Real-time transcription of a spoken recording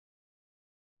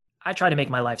I try to make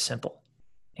my life simple.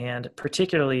 And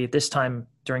particularly this time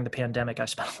during the pandemic, I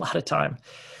spent a lot of time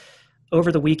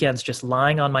over the weekends just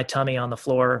lying on my tummy on the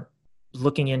floor,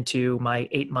 looking into my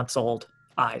 8 months old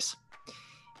eyes.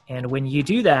 And when you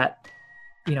do that,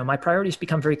 my priorities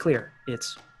become very clear.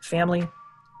 It's family,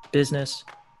 business,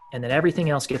 and then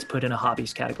everything else gets put in a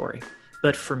hobbies category.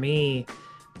 But for me,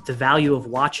 the value of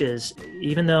watches,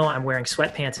 even though I'm wearing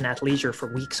sweatpants and athleisure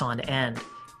for weeks on end,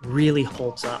 really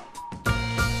holds up.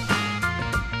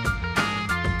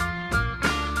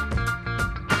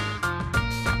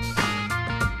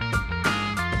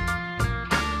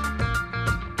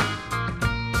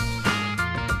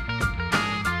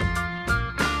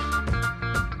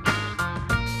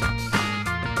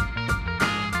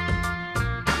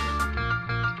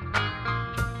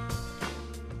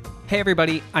 Hey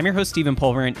everybody, I'm your host Stephen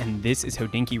Pulverin, and this is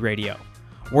Hodinkee Radio.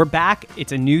 We're back.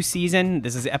 It's a new season.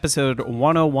 This is episode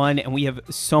 101, and we have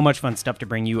so much fun stuff to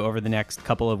bring you over the next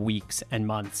couple of weeks and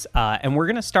months. And we're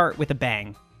going to start with a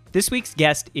bang. This week's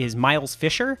guest is Miles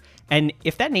Fisher, and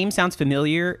if that name sounds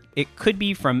familiar, it could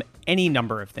be from any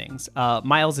number of things.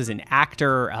 Miles is an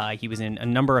actor. He was in a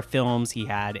number of films. He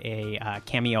had a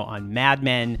cameo on Mad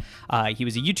Men. He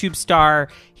was a YouTube star.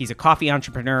 He's a coffee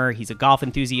entrepreneur. He's a golf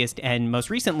enthusiast. And most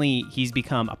recently, he's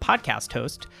become a podcast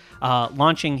host,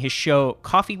 launching his show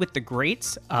Coffee with the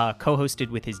Greats, co-hosted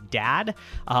with his dad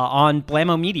on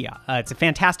Blammo Media. It's a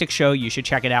fantastic show. You should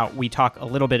check it out. We talk a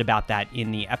little bit about that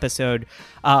in the episode.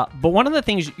 But one of the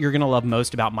things you're going to love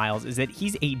most about Miles is that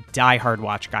he's a diehard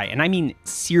watch guy. And I mean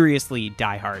seriously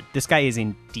diehard. This guy is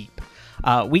in deep.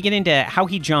 We get into how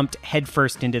he jumped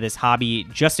headfirst into this hobby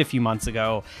just a few months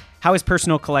ago, how his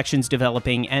personal collection's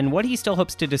developing, and what he still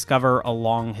hopes to discover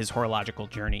along his horological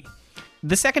journey.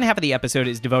 The second half of the episode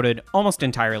is devoted almost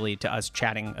entirely to us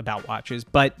chatting about watches.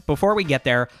 But before we get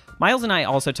there, Miles and I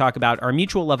also talk about our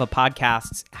mutual love of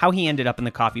podcasts, how he ended up in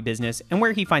the coffee business, and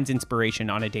where he finds inspiration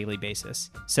on a daily basis.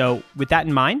 So with that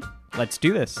in mind, let's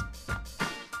do this.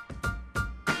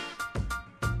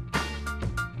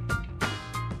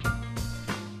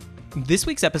 This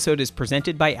week's episode is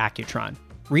presented by Accutron.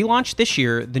 Relaunched this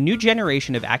year, the new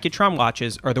generation of Accutron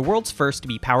watches are the world's first to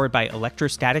be powered by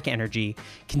electrostatic energy,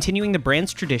 continuing the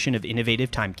brand's tradition of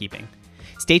innovative timekeeping.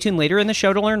 Stay tuned later in the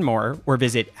show to learn more, or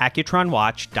visit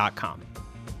accutronwatch.com.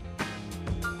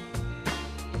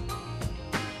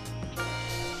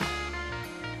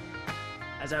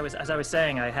 As I was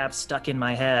saying, I have stuck in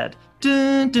my head.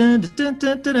 Dun, dun, dun,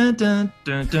 dun, dun, dun, dun,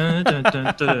 dun, dun,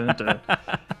 dun, dun, dun.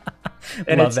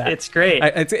 And Love that. It's great.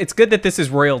 It's good that this is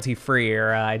royalty free,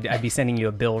 or I'd be sending you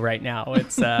a bill right now.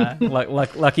 It's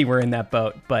lucky we're in that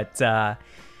boat. But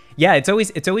yeah, it's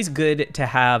always good to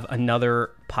have another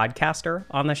podcaster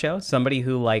on the show. Somebody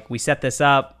who, like, we set this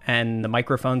up and the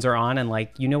microphones are on, and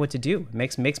like, you know what to do.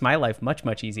 It makes my life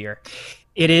much easier.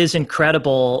 It is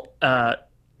incredible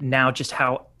now just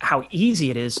how easy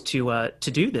it is to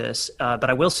do this. But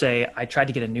I will say I tried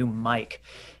to get a new mic.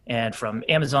 And from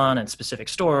Amazon and specific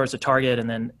stores, a Target, and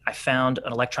then I found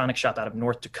an electronic shop out of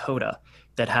North Dakota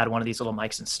that had one of these little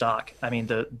mics in stock. I mean,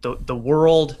 the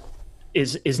world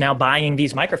is now buying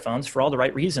these microphones for all the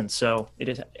right reasons. So it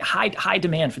is high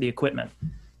demand for the equipment.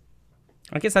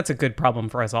 I guess that's a good problem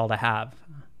for us all to have.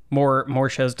 More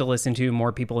shows to listen to,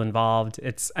 more people involved.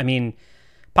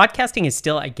 Podcasting is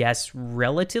still, I guess,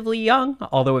 relatively young,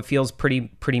 although it feels pretty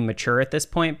mature at this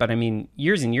point. But I mean,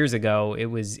 years and years ago, it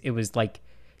was like,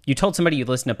 you told somebody you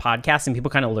listen to podcasts and people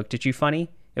kind of looked at you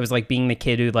funny. It was like being the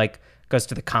kid who like goes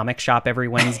to the comic shop every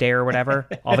Wednesday or whatever.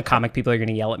 All the comic people are going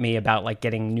to yell at me about like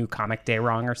getting New Comic Day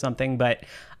wrong or something. But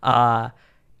I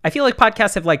feel like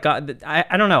podcasts have like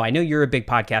I don't know. I know you're a big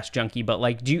podcast junkie, but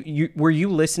like, were you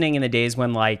listening in the days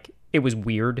when like it was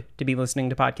weird to be listening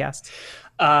to podcasts?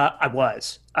 I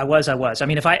was. I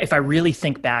mean, if I really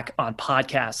think back on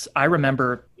podcasts, I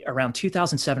remember around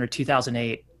 2007 or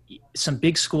 2008. Some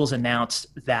big schools announced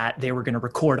that they were going to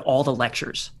record all the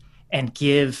lectures and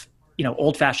give,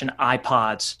 old-fashioned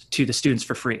iPods to the students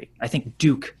for free. I think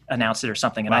Duke announced it or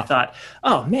something. And wow. I thought,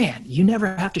 oh man, you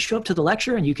never have to show up to the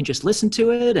lecture and you can just listen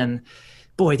to it. And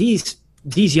boy, these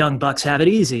young bucks have it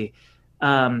easy.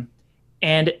 And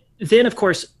then of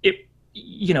course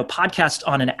podcast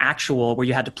on an actual where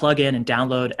you had to plug in and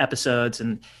download episodes,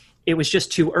 and it was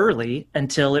just too early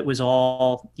until it was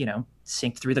all,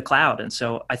 synced through the cloud. And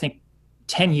so I think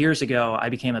 10 years ago, I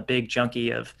became a big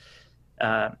junkie of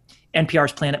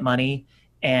NPR's Planet Money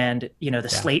and, the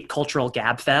Slate Cultural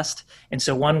Gab Fest. And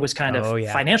so one was kind of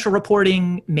financial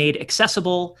reporting made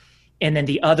accessible. And then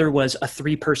the other was a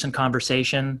 3-person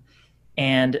conversation.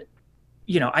 And,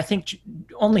 I think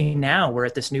only now we're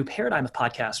at this new paradigm of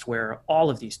podcast where all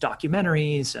of these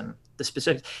documentaries and the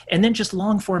specifics. And then just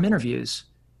long form interviews.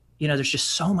 There's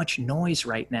just so much noise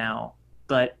right now,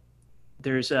 but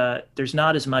there's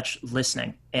not as much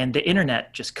listening, and the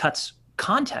internet just cuts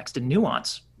context and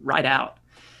nuance right out.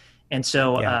 And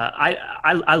so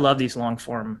I love these long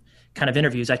form kind of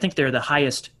interviews. I think they're the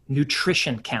highest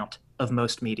nutrition count of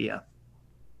most media.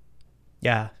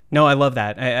 Yeah, no, I love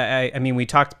that. I mean, we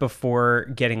talked before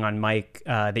getting on mic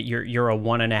that you're a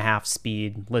 1.5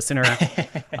 speed listener.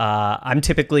 I'm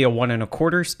typically a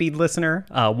 1.25 speed listener.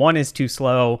 1 is too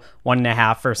slow.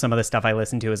 1.5 for some of the stuff I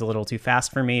listen to is a little too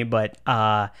fast for me. But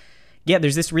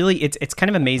there's this really, it's kind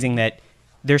of amazing that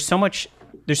there's so much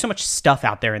stuff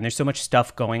out there, and there's so much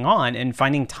stuff going on, and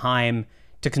finding time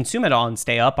to consume it all and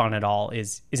stay up on it all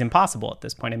is impossible at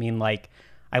this point. I mean, like,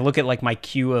 I look at like my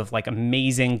queue of like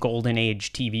amazing golden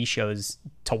age TV shows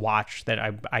to watch that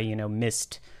I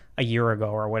missed a year ago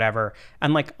or whatever.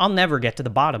 And like, I'll never get to the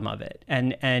bottom of it.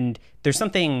 And there's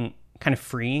something kind of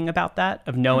freeing about that,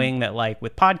 of knowing that like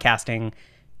with podcasting,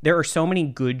 there are so many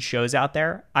good shows out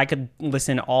there. I could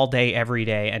listen all day, every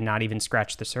day, and not even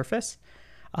scratch the surface.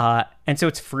 And so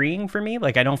it's freeing for me.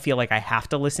 Like, I don't feel like I have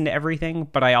to listen to everything,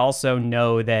 but I also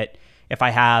know that if I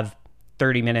have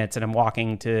 30 minutes and I'm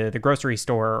walking to the grocery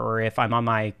store, or if I'm on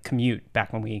my commute,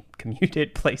 back when we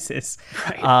commuted places,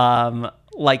 right.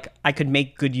 Like, I could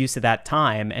make good use of that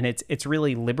time, and it's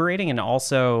really liberating and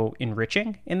also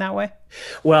enriching in that way.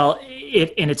 Well,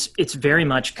 it's very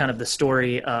much kind of the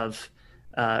story of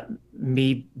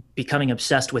me becoming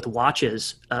obsessed with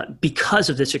watches because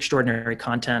of this extraordinary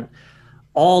content,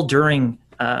 all during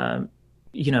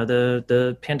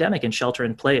the pandemic and shelter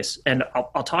in place. And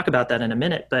I'll talk about that in a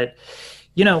minute, but,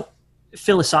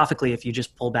 philosophically, if you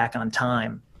just pull back on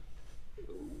time,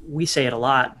 we say it a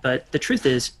lot, but the truth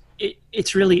is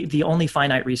it's really the only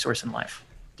finite resource in life.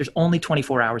 There's only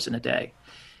 24 hours in a day.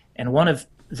 And one of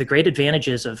the great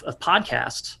advantages of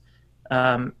podcasts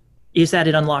is that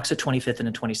it unlocks a 25th and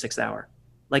a 26th hour.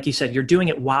 Like you said, you're doing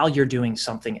it while you're doing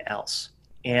something else.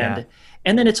 And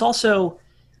then it's also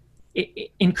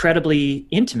incredibly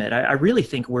intimate. I really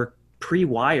think we're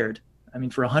pre-wired. I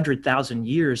mean, for 100,000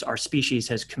 years, our species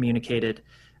has communicated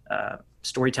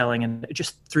storytelling and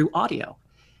just through audio.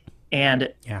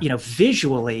 And,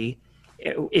 visually,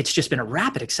 it's just been a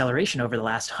rapid acceleration over the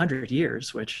last 100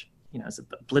 years, which, is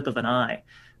a blip of an eye.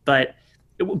 But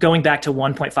going back to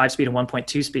 1.5 speed and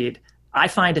 1.2 speed, I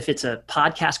find if it's a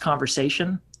podcast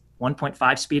conversation,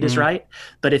 1.5 speed is right.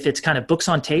 But if it's kind of books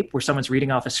on tape where someone's reading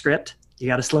off a script, you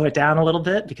got to slow it down a little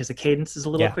bit because the cadence is a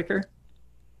little quicker.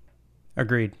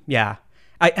 Agreed. Yeah.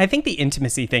 I think the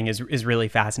intimacy thing is really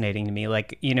fascinating to me.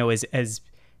 Like, as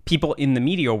people in the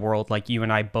media world, like you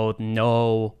and I both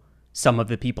know some of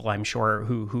the people, I'm sure,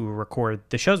 who record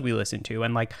the shows we listen to.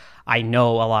 And like, I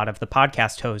know a lot of the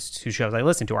podcast hosts whose shows I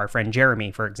listen to. Our friend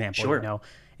Jeremy, for example,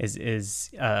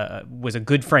 was a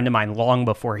good friend of mine long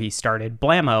before he started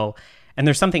Blammo. And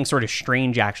there's something sort of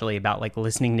strange actually about like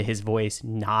listening to his voice,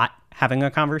 not having a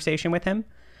conversation with him.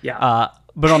 Yeah.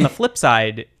 But on the flip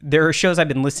side, there are shows I've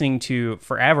been listening to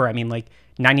forever. I mean, like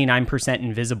 99%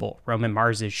 Invisible, Roman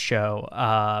Mars's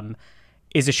show,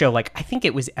 is a show like, I think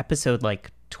it was episode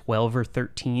like 12 or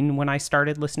 13 when I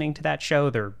started listening to that show.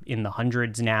 They're in the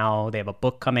hundreds now. They have a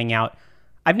book coming out.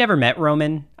 I've never met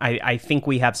Roman. I think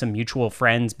we have some mutual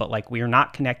friends, but like we are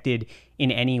not connected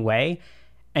in any way.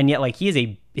 And yet like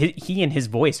he and his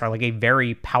voice are like a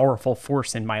very powerful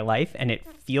force in my life, and it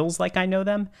feels like I know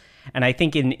them. And I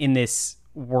think in this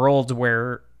world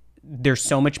where there's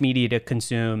so much media to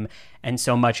consume and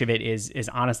so much of it is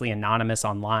honestly anonymous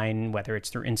online, whether it's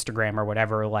through Instagram or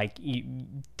whatever, like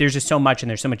there's just so much, and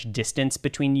there's so much distance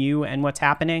between you and what's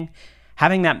happening.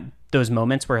 Having those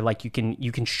moments where like you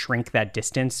can shrink that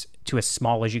distance to as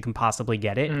small as you can possibly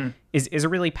get it is a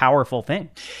really powerful thing.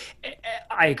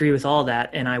 I agree with all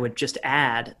that. And I would just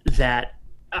add that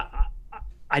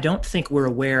I don't think we're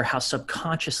aware how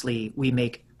subconsciously we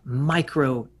make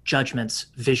micro judgments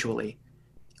visually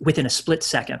within a split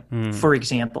second. For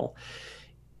example,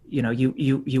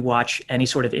 you watch any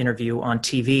sort of interview on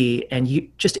TV, and you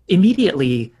just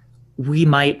immediately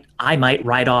I might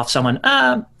write off someone.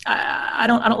 I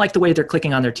don't like the way they're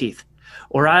clicking on their teeth,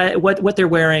 or what they're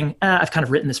wearing. I've kind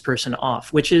of written this person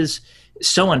off, which is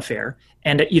so unfair,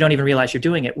 and you don't even realize you're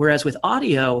doing it. Whereas with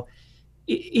audio,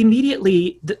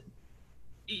 immediately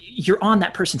you're on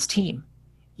that person's team.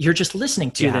 You're just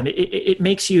listening to them. It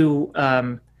makes you.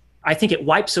 I think it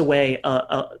wipes away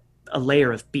a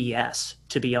layer of BS,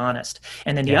 to be honest.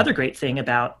 And then the other great thing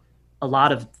about a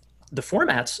lot of the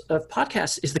formats of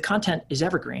podcasts is the content is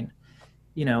evergreen.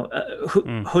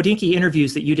 Hodinkee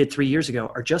interviews that you did 3 years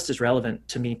ago are just as relevant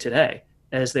to me today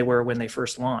as they were when they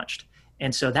first launched.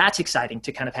 And so that's exciting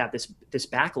to kind of have this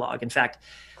backlog. In fact,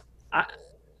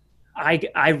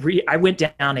 I went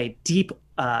down a deep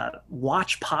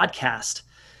watch podcast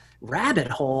rabbit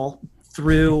hole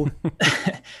through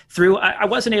I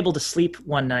wasn't able to sleep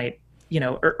one night,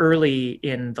 early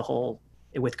in the whole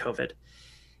with COVID.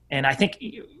 And I think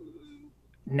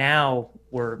now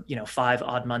we're, 5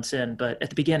 odd months in, but at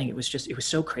the beginning it was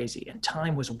so crazy, and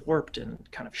time was warped and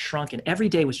kind of shrunk, and every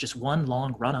day was just one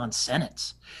long run-on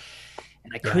sentence.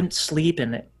 And I couldn't sleep.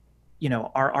 And,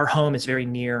 our home is very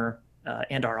near,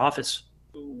 and our office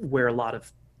where a lot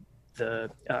of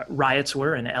the riots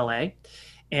were in LA.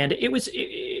 And it was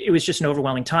just an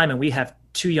overwhelming time. And we have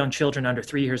 2 young children under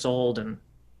 3 years old. And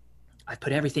I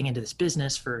put everything into this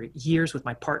business for years with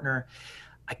my partner.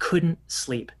 I couldn't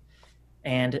sleep.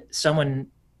 And someone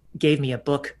gave me a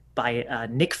book by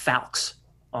Nick Fowkes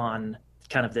on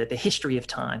kind of the history of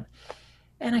time.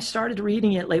 And I started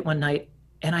reading it late one night,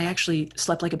 and I actually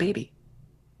slept like a baby.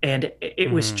 And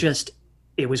it was just,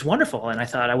 it was wonderful. And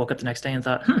I woke up the next day and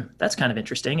thought, that's kind of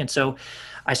interesting. And so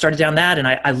I started down that, and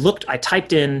I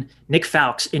typed in Nick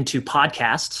Fowkes into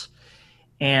podcasts.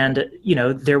 And,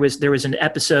 there was an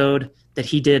episode that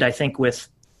he did, I think, with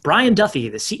Brian Duffy,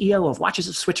 the CEO of Watches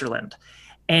of Switzerland.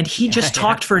 And he just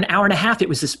talked for an hour and a half. It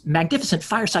was this magnificent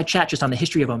fireside chat just on the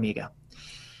history of Omega.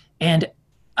 And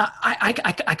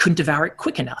I couldn't devour it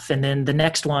quick enough. And then the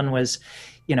next one was,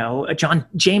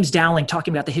 James Dowling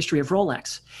talking about the history of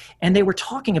Rolex. And they were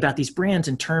talking about these brands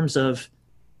in terms of,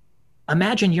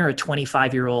 imagine you're a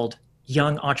 25-year-old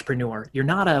young entrepreneur. You're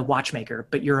not a watchmaker,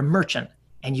 but you're a merchant,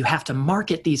 and you have to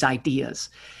market these ideas.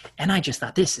 And I just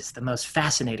thought, this is the most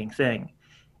fascinating thing.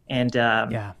 And,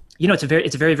 it's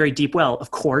a very, very deep well,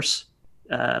 of course,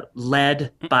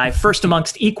 led by first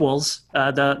amongst equals,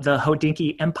 the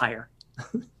Hodinkee empire.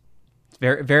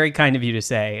 Very, very kind of you to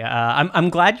say. I'm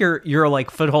glad your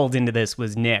like foothold into this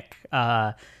was Nick.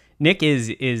 Nick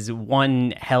is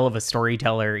one hell of a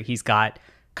storyteller. He's got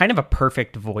kind of a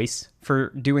perfect voice for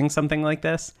doing something like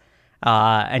this.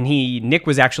 And Nick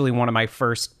was actually one of my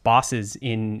first bosses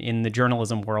in the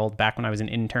journalism world back when I was an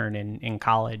intern in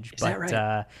college. Is that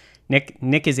right?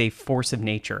 Nick is a force of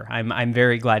nature. I'm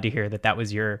very glad to hear that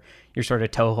was your sort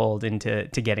of toehold into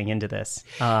getting into this.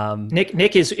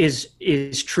 Nick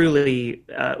is truly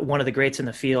one of the greats in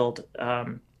the field,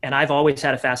 and I've always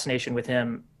had a fascination with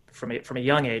him from a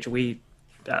young age.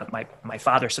 My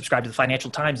father subscribed to the Financial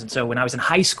Times, and so when I was in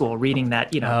high school, reading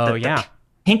that, the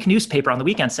pink newspaper on the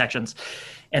weekend sections,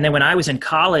 and then when I was in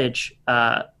college,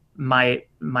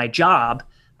 my job,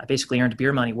 I basically earned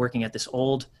beer money working at this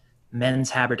old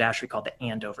men's haberdashery called the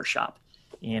Andover Shop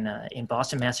in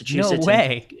Boston, Massachusetts. No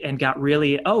way. And got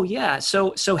really,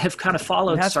 so have kind of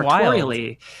followed That's sartorially.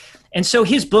 Wild. And so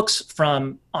his books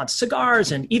on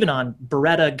cigars and even on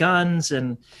Beretta guns,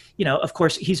 and, of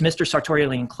course, he's Mr.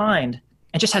 Sartorially inclined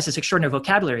and just has this extraordinary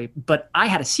vocabulary. But I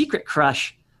had a secret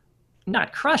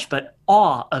but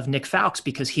awe of Nick Fowkes,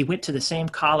 because he went to the same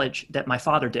college that my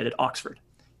father did at Oxford.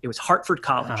 It was Hartford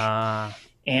College.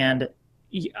 And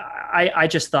I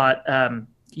just thought,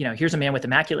 here's a man with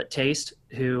immaculate taste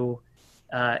who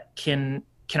can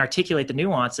articulate the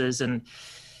nuances. And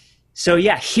so,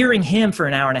 hearing him for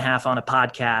an hour and a half on a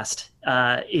podcast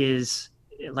is,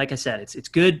 like I said, it's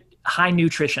good, high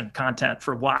nutrition content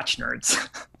for watch nerds.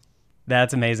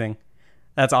 That's amazing.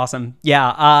 That's awesome.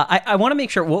 Yeah, I want to make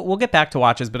sure we'll get back to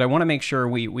watches, but I want to make sure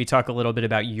we talk a little bit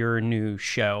about your new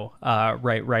show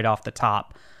right off the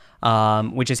top.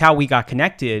 Which is how we got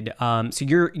connected. So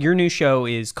your new show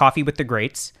is Coffee with the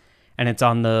Greats, and it's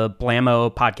on the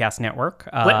Blammo Podcast Network.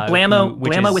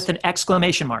 Blammo with an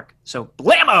exclamation mark. So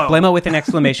Blammo! Blammo with an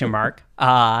exclamation mark.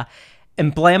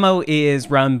 And Blammo is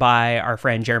run by our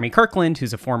friend Jeremy Kirkland,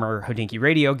 who's a former Hodinkee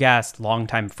Radio guest,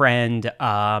 longtime friend.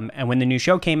 And when the new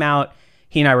show came out,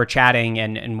 he and I were chatting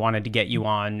and wanted to get you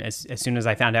on as soon as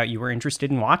I found out you were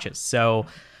interested in watches. So,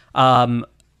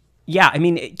 yeah, I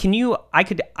mean, I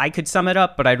could sum it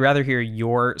up, but I'd rather hear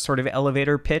your sort of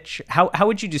elevator pitch. How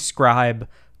would you describe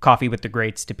Coffee with the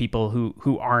Greats to people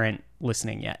who aren't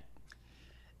listening yet?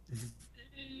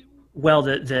 Well,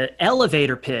 the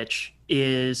elevator pitch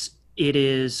is, it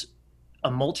is a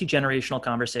multi-generational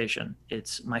conversation.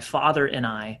 It's my father and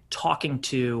I talking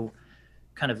to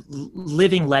kind of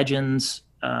living legends,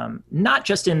 not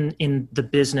just in the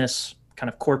business kind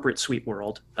of corporate suite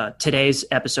world. Today's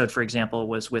episode, for example,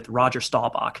 was with Roger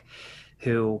Staubach,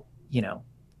 who,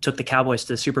 took the Cowboys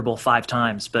to the Super Bowl 5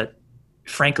 times, but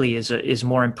frankly is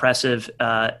more impressive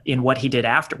in what he did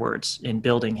afterwards in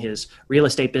building his real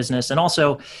estate business, and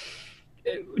also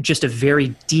just a very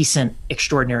decent,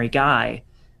 extraordinary guy.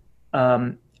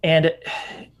 And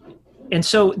And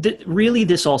so really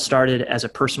this all started as a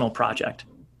personal project.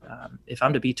 If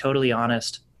I'm to be totally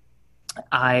honest,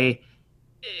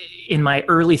 in my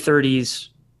early 30s,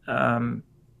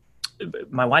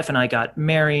 my wife and I got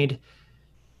married.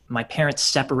 My parents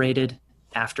separated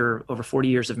after over 40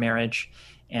 years of marriage.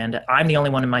 And I'm the only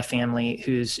one in my family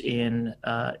who's in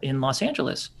Los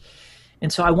Angeles.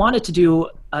 And so I wanted to do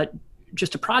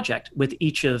just a project with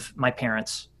each of my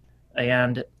parents.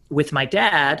 And with my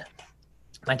dad's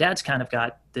kind of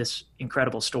got this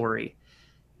incredible story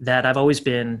that I've always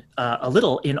been a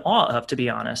little in awe of, to be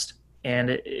honest.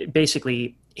 And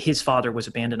basically, his father was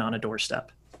abandoned on a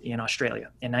doorstep in Australia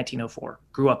in 1904,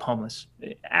 grew up homeless,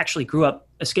 actually grew up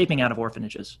escaping out of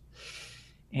orphanages.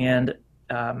 And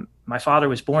my father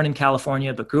was born in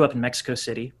California, but grew up in Mexico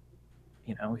City.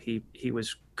 You know, he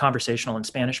was conversational in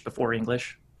Spanish before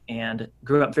English and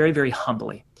grew up very, very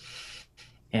humbly.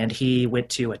 And he went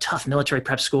to a tough military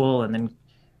prep school and then,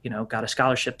 you know, got a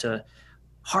scholarship to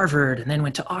Harvard and then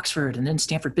went to Oxford and then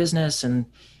Stanford Business and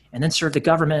then served the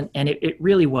government. And it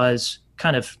really was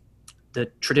kind of the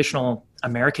traditional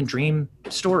American dream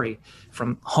story,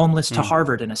 from homeless to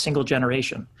Harvard in a single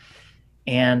generation.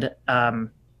 And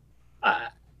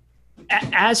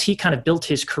as he kind of built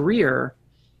his career,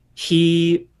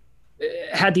 he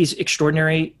had these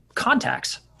extraordinary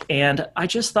contacts. And I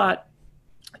just thought,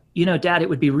 you know, Dad, it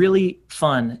would be really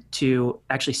fun to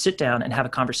actually sit down and have a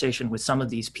conversation with some of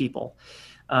these people,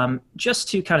 just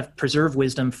to kind of preserve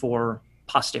wisdom for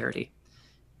posterity.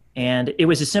 And it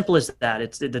was as simple as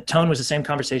that. The tone was the same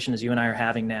conversation as you and I are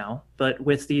having now, but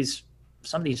with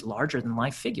some of these larger than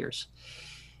life figures.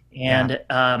 And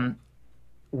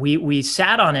we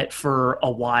sat on it for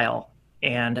a while,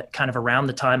 and kind of around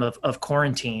the time of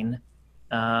quarantine,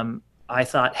 I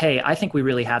thought, hey, I think we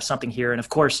really have something here. And of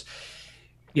course,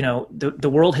 you know, the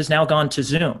world has now gone to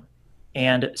Zoom.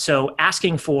 And so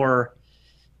asking for,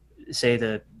 say,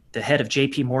 the head of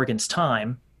JP Morgan's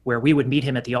time, where we would meet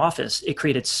him at the office, it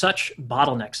created such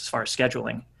bottlenecks as far as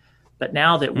scheduling. But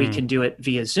now that we can do it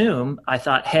via Zoom, I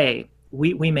thought, hey,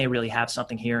 we may really have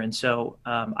something here. And so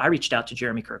I reached out to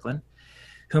Jeremy Kirkland,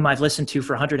 whom I've listened to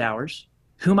for 100 hours,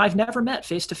 whom I've never met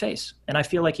face to face. And I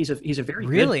feel like he's a very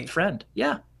good friend.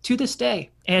 Yeah, to this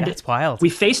day. And that's wild. We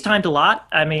FaceTimed a lot.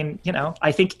 I mean, you know,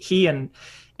 I think he and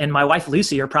my wife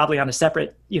Lucy are probably on a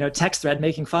separate, you know, text thread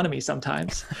making fun of me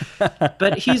sometimes.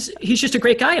 But he's just a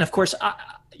great guy. And of course,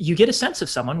 you get a sense of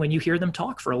someone when you hear them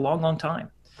talk for a long, long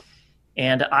time.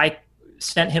 And I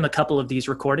sent him a couple of these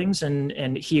recordings,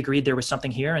 and he agreed there was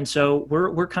something here. And so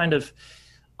we're kind of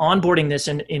onboarding this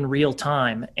in real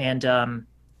time. And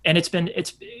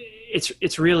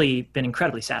it's really been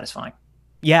incredibly satisfying.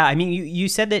 Yeah. I mean, you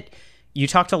said that you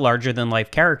talk to larger than life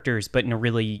characters, but in a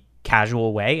really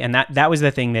casual way. And that was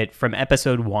the thing that from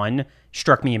episode 1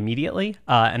 struck me immediately.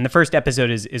 And the first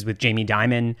episode is with Jamie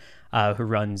Dimon, who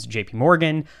runs JP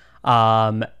Morgan.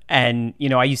 And, you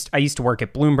know, I used to work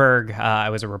at Bloomberg. I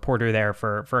was a reporter there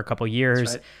for a couple of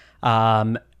years.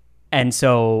 Right. And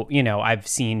so, you know, I've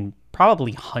seen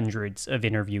probably hundreds of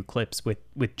interview clips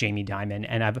with Jamie Dimon,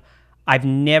 and I've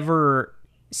never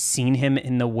seen him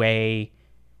in the way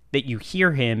that you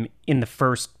hear him in the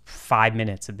first 5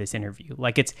 minutes of this interview.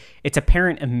 Like it's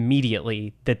apparent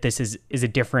immediately that this is a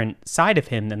different side of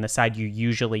him than the side you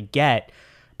usually get.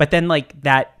 But then like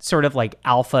that sort of like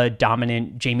alpha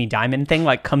dominant Jamie Dimon thing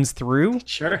like comes through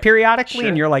periodically.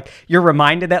 And you're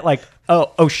reminded that like,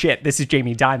 oh shit, this is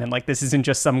Jamie Dimon. Like this isn't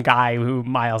just some guy who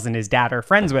Miles and his dad are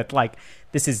friends with. Like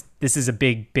this is a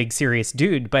big serious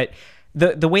dude. But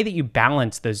the way that you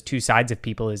balance those two sides of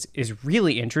people is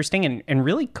really interesting and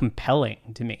really compelling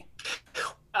to me.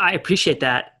 I appreciate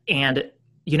that. And,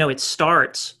 you know, it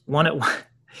starts, one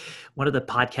of the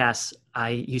podcasts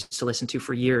I used to listen to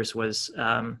for years was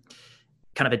kind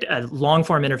of a long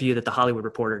form interview that the Hollywood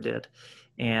Reporter did.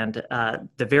 And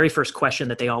the very first question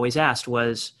that they always asked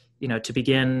was, you know, to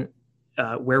begin,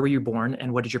 where were you born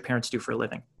and what did your parents do for a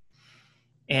living?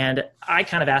 And I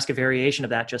kind of ask a variation of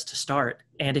that just to start.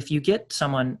 And if you get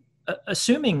someone,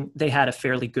 assuming they had a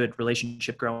fairly good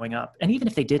relationship growing up, and even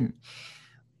if they didn't,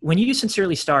 when you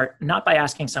sincerely start, not by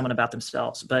asking someone about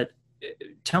themselves, but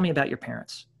tell me about your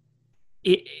parents,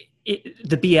 the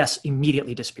BS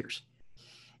immediately disappears.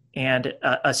 And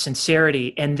a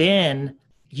sincerity. And then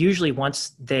usually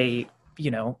once they,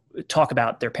 you know, talk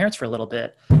about their parents for a little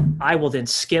bit, I will then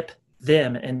skip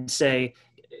them and say,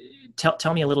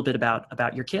 tell me a little bit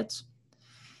about your kids.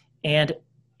 And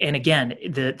again,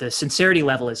 the sincerity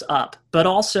level is up, but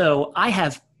also I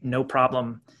have no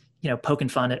problem, you know, poking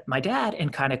fun at my dad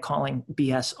and kind of calling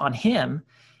BS on him.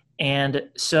 And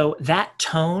so that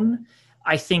tone,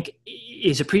 I think,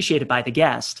 is appreciated by the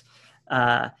guest.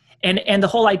 And the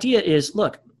whole idea is,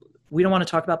 look, we don't want to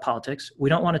talk about politics. We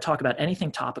don't want to talk about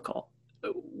anything topical.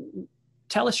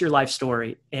 Tell us your life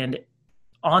story. And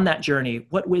on that journey,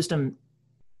 what wisdom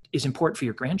is important for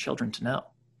your grandchildren to know?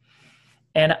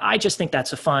 And I just think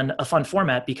that's a fun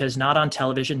format, because not on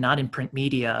television, not in print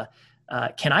media,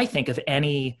 can I think of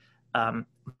any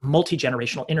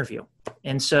multi-generational interview.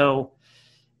 And so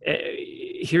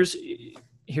here's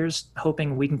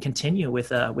hoping we can continue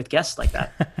with guests like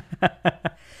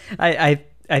that. I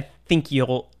think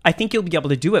you'll be able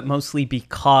to do it, mostly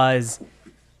because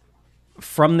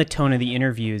from the tone of the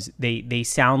interviews, they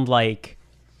sound like,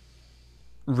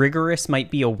 rigorous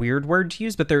might be a weird word to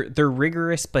use, but they're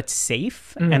rigorous but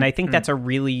safe. Mm-hmm. And I think that's a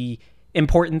really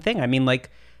important thing. I mean, like,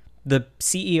 the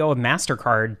CEO of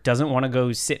MasterCard doesn't want to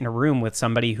go sit in a room with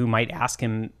somebody who might ask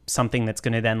him something that's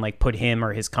going to then like put him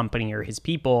or his company or his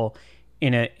people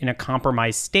in a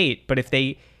compromised state. But if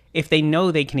they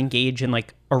know they can engage in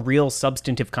like a real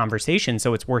substantive conversation,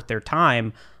 so it's worth their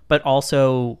time, but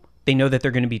also they know that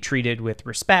they're going to be treated with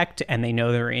respect, and they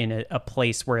know they're in a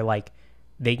place where like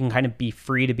they can kind of be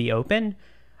free to be open.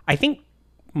 I think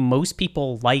most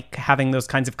people like having those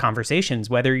kinds of conversations,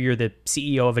 whether you're the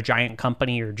CEO of a giant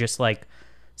company or just like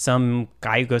some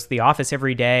guy who goes to the office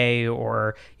every day,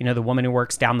 or, you know, the woman who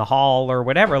works down the hall or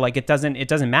whatever. Like, it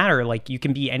doesn't matter. Like, you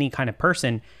can be any kind of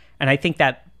person. And I think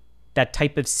that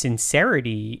type of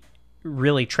sincerity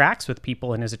really tracks with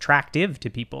people and is attractive to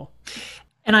people.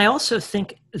 And I also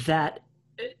think that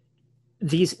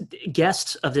these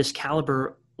guests of this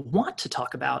caliber want to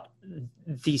talk about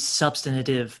these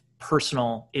substantive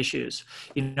personal issues.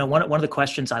 You know, one of the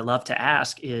questions I love to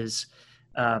ask is,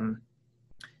 tell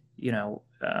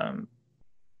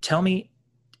me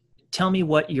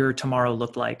what your tomorrow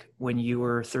looked like when you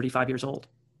were 35 years old.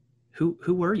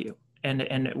 Who were you?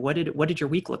 And what did your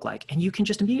week look like? And you can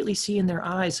just immediately see in their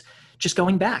eyes, just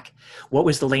going back, what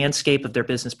was the landscape of their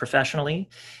business professionally?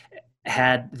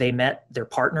 Had they met their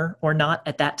partner or not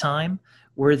at that time?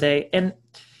 Were they, and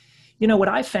you know, what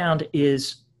I found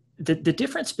is the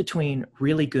difference between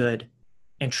really good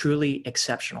and truly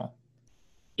exceptional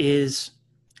is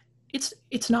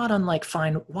it's not unlike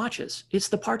fine watches. It's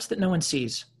the parts that no one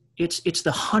sees. It's the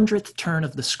 100th turn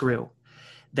of the screw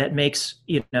that makes,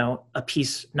 you know, a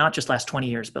piece not just last 20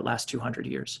 years, but last 200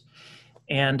 years.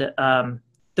 And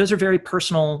those are very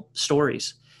personal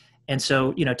stories. And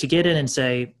so, you know, to get in and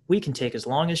say, we can take as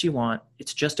long as you want,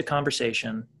 it's just a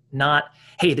conversation, not,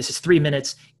 hey, this is 3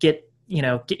 minutes, get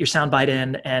your soundbite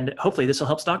in, and hopefully this will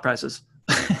help stock prices.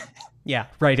 Yeah,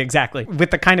 right, exactly.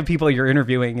 With the kind of people you're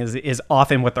interviewing is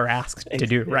often what they're asked to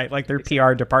do, right? Like, their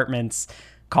PR departments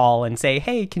call and say,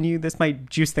 hey, this might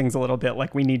juice things a little bit,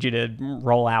 like, we need you to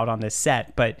roll out on this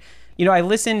set. But, you know, I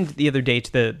listened the other day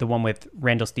to the one with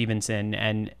Randall Stevenson,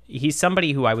 and he's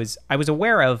somebody who I was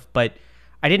aware of, but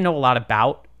I didn't know a lot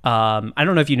about. I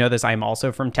don't know if you know this, I'm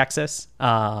also from Texas.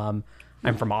 I'm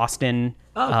from Austin.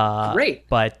 Oh, great.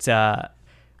 But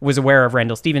was aware of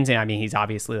Randall Stevenson. I mean, he's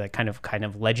obviously like kind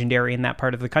of legendary in that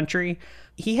part of the country.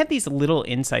 He had these little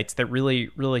insights that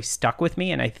really, really stuck with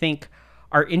me, and I think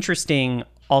are interesting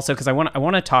also because I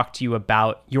want to talk to you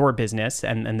about your business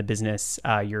and the business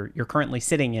you're currently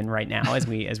sitting in right now as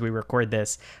we record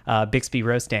this, Bixby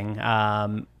Roasting.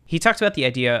 He talks about the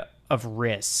idea of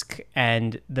risk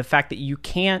and the fact that you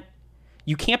can't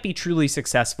be truly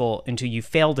successful until you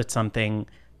failed at something,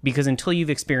 because until you've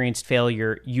experienced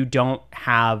failure, you don't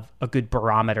have a good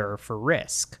barometer for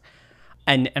risk.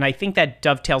 And I think that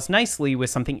dovetails nicely with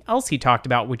something else he talked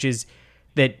about, which is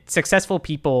that successful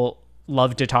people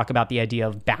love to talk about the idea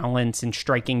of balance and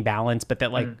striking balance, but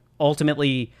that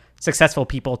ultimately successful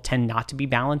people tend not to be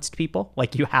balanced people.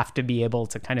 Like, you have to be able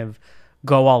to kind of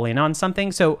go all in on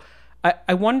something. So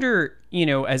I wonder, you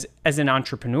know, as an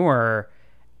entrepreneur,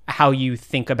 how you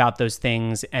think about those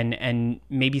things and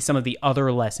maybe some of the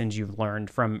other lessons you've learned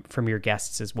from your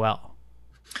guests as well.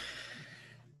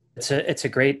 It's a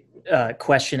great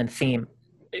question and theme.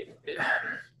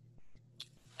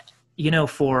 You know,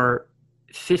 for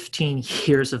 15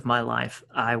 years of my life,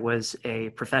 I was a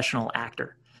professional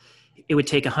actor. It would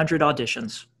take 100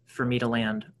 auditions for me to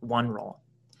land one role.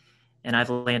 And I've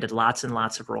landed lots and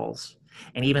lots of roles.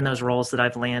 And even those roles that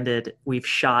I've landed, we've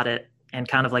shot it. And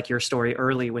kind of like your story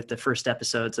early with the first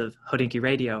episodes of Hodinkee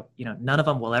Radio, you know, none of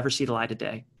them will ever see the light of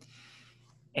day.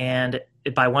 And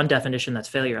by one definition, that's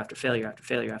failure after failure after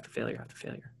failure after failure after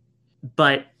failure.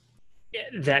 But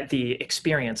that the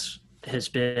experience has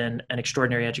been an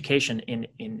extraordinary education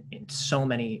in so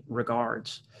many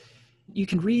regards. You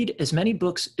can read as many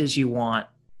books as you want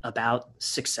about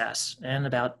success and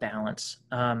about balance.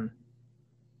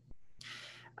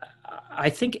 I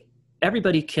think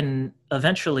everybody can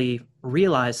eventually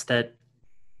realize that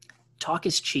talk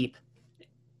is cheap.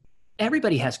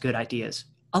 Everybody has good ideas.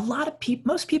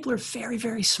 Most people are very,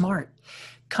 very smart.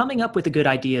 Coming up with a good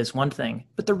idea is one thing,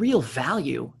 but the real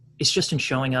value is just in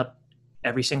showing up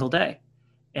every single day.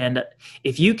 And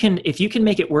if you can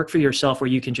make it work for yourself where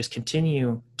you can just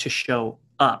continue to show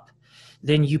up,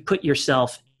 then you put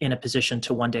yourself in a position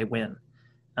to one day win.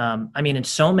 I mean, in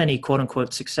so many quote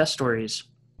unquote success stories,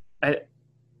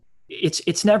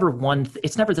 it's never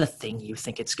the thing you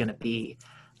think it's going to be.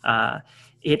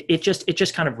 It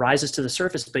just kind of rises to the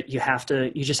surface, but you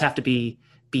just have to be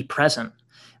present.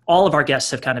 All of our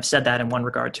guests have kind of said that in one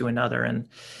regard to another. And,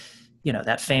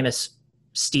 that famous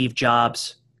Steve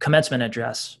Jobs commencement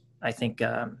address, I think,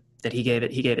 that he gave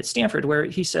at Stanford, where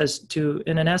he says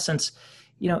in essence,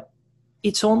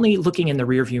 it's only looking in the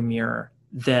rearview mirror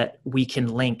that we can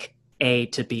link A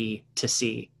to B to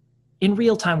C. In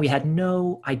real time, we had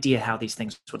no idea how these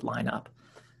things would line up.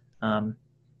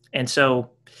 And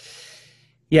so,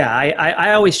 yeah,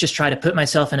 I always just try to put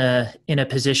myself in a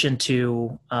position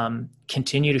to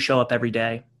continue to show up every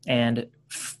day. And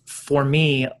for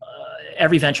me,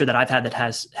 every venture that I've had that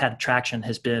has had traction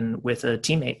has been with a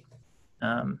teammate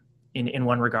in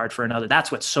one regard for another.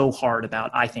 That's what's so hard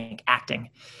about, I think, acting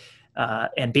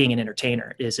and being an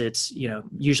entertainer is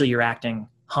usually you're acting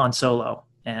Han Solo,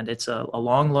 and it's a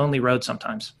long, lonely road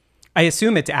sometimes. I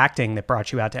assume it's acting that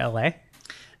brought you out to LA?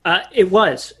 It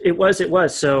was.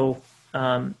 So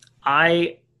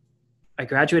I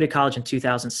graduated college in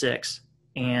 2006,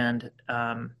 and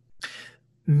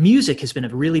music has been a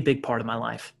really big part of my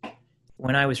life.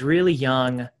 When I was really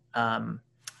young, when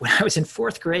I was in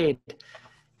fourth grade,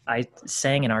 I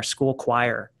sang in our school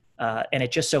choir, and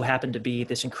it just so happened to be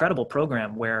this incredible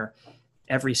program where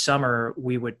every summer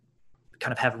we would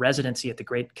kind of have residency at the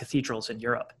great cathedrals in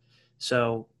Europe.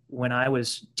 So when I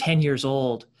was 10 years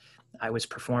old, I was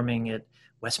performing at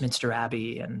Westminster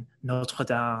Abbey and Notre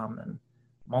Dame and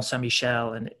Mont Saint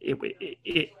Michel, and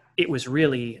it was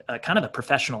really kind of a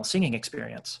professional singing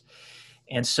experience.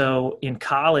 And so in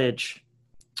college,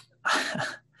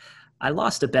 I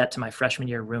lost a bet to my freshman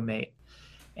year roommate,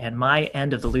 and my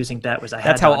end of the losing bet was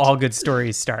That's how all good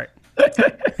stories start.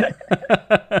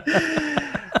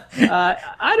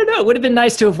 I don't know. It would have been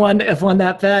nice to have won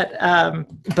that bet,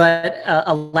 but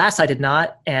alas, I did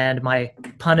not. And my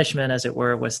punishment, as it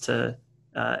were, was to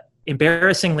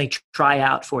embarrassingly try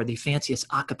out for the fanciest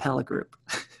a cappella group.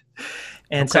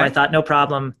 And so I thought, no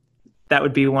problem, that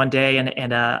would be one day.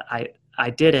 And I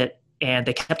did it, and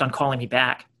they kept on calling me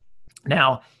back.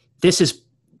 Now, this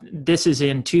is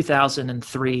in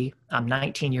 2003. I'm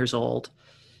 19 years old.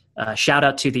 Shout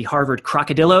out to the Harvard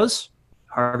Crocodillos,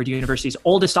 Harvard University's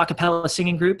oldest a cappella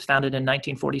singing group, founded in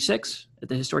 1946 at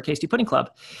the historic Hasty Pudding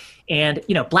Club. And,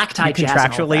 black tie jazz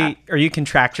and all that. Are you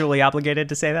contractually obligated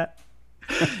to say that?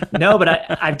 No,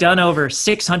 but I've done over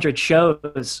 600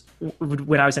 shows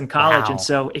when I was in college. Wow. And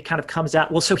so it kind of comes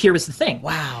out. Well, so here was the thing.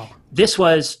 Wow. This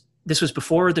was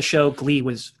before the show Glee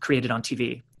was created on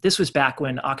TV. This was back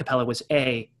when a cappella was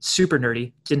A, super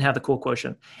nerdy, didn't have the cool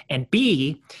quotient, and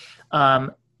B,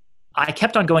 I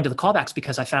kept on going to the callbacks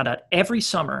because I found out every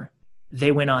summer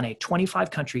they went on a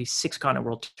 25 country, 6-continent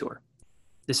world tour.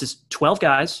 This is 12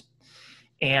 guys,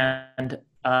 and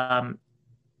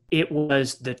it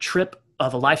was the trip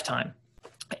of a lifetime.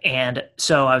 And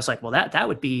so I was like, well, that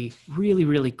would be really,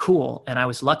 really cool. And I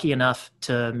was lucky enough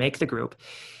to make the group.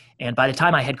 And by the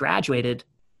time I had graduated,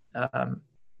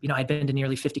 I'd been to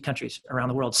nearly 50 countries around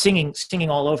the world, singing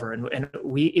all over. And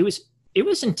it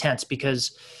was intense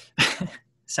because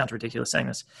sounds ridiculous saying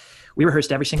this. We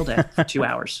rehearsed every single day for 2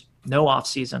 hours, no off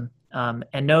season,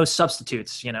 and no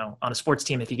substitutes. On a sports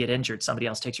team, if you get injured, somebody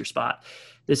else takes your spot.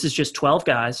 This is just 12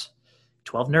 guys,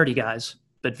 12 nerdy guys,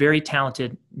 but very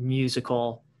talented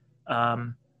musical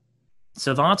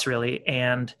savants, really.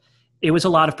 And it was a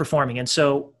lot of performing. And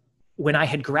so when I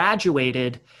had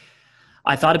graduated,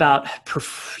 I thought about,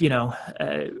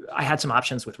 I had some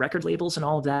options with record labels and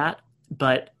all of that,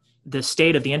 but the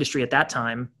state of the industry at that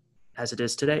time, as it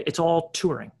is today, it's all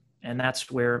touring. And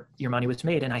that's where your money was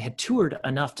made. And I had toured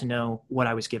enough to know what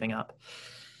I was giving up.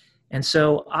 And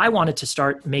so I wanted to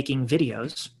start making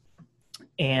videos.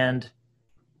 And,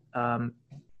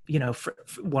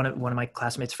 one of my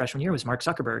classmates freshman year was Mark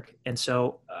Zuckerberg. And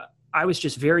so I was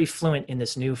just very fluent in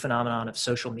this new phenomenon of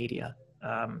social media.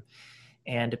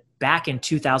 And back in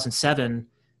 2007,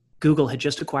 Google had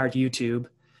just acquired YouTube.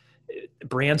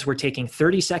 Brands were taking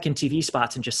 30-second TV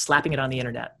spots and just slapping it on the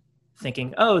internet,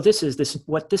 thinking, oh, this is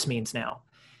what this means now.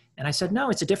 And I said, no,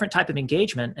 it's a different type of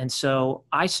engagement. And so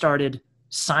I started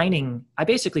I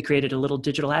basically created a little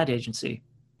digital ad agency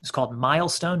It's called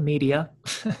Milestone Media.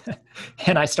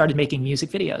 And I started making music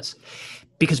videos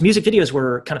because music videos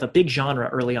were kind of a big genre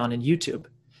early on in YouTube.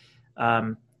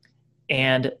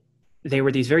 And they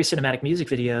were these very cinematic music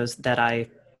videos that I,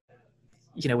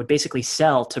 would basically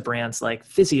sell to brands like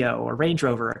Vizio or Range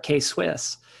Rover or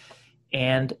K-Swiss.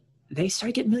 And they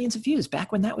started getting millions of views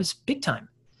back when that was big time.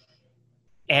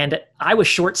 And I was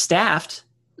short-staffed.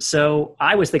 So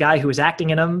I was the guy who was acting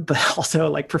in them, but also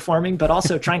like performing, but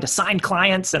also trying to sign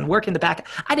clients and work in the back.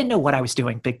 I didn't know what I was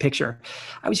doing, big picture.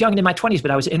 I was young and in my 20s,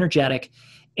 but I was energetic.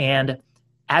 And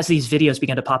as these videos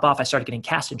began to pop off, I started getting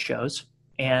cast in shows.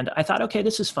 And I thought, okay,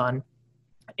 this is fun.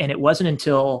 And it wasn't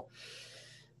until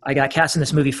I got cast in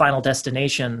this movie, Final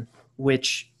Destination,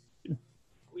 which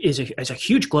is a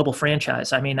huge global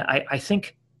franchise. I mean, I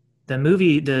think the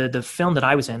movie, the film that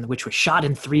I was in, which was shot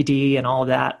in 3D and all of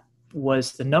that,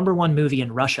 was the #1 movie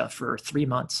in Russia for 3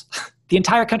 months. The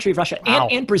entire country of Russia. Wow.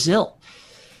 and Brazil.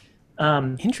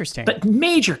 Interesting. But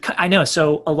major, I know.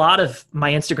 So a lot of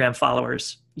my Instagram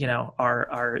followers,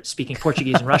 are speaking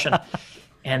Portuguese and Russian.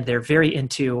 And they're very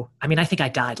into, I think I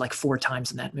died like 4 times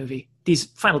in that movie. These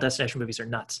Final Destination movies are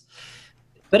nuts.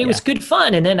 But it was good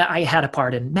fun. And then I had a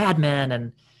part in Mad Men.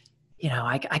 And,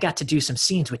 I got to do some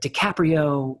scenes with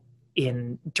DiCaprio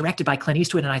directed by Clint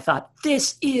Eastwood. And I thought,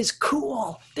 this is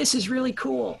cool. This is really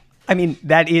cool.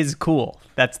 That is cool.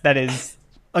 That is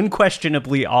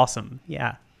unquestionably awesome.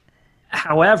 Yeah.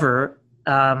 However,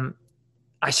 I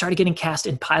started getting cast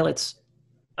in pilots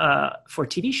for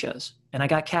TV shows. And I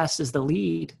got cast as the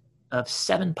lead of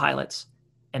 7 pilots,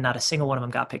 and not a single one of them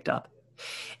got picked up.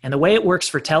 And the way it works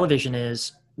for television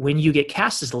is when you get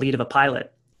cast as the lead of a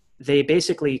pilot, they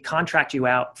basically contract you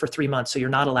out for 3 months. So you're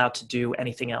not allowed to do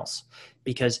anything else,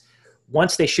 because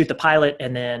once they shoot the pilot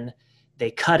and then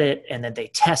they cut it and then they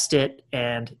test it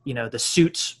and, the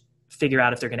suits figure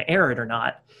out if they're going to air it or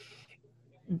not,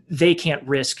 they can't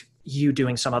risk you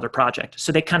doing some other project.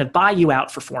 So they kind of buy you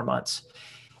out for 4 months.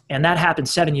 And that happened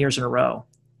 7 years in a row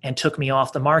and took me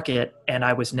off the market. And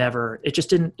I was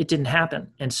it didn't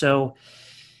happen. And so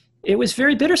it was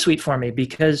very bittersweet for me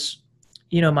because,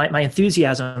 my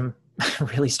enthusiasm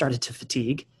really started to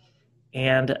fatigue.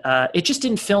 And it just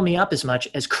didn't fill me up as much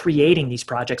as creating these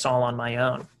projects all on my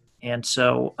own. And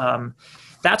so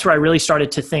that's where I really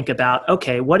started to think about,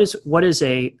 okay, what is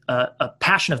a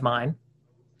passion of mine?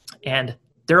 And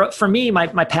for me,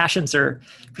 my passions are,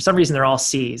 for some reason, they're all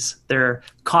C's. They're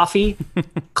coffee,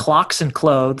 clocks and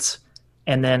clothes,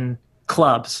 and then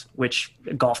clubs, which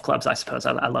golf clubs, I suppose.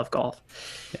 I love golf.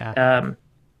 Yeah.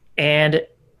 And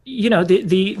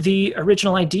the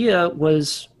original idea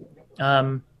was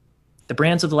the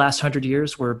brands of the last 100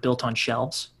 years were built on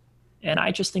shelves. And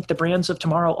I just think the brands of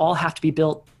tomorrow all have to be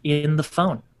built in the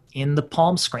phone, in the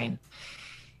palm screen.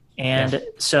 And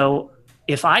so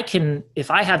if I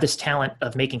have this talent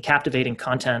of making captivating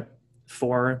content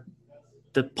for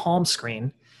the palm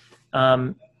screen,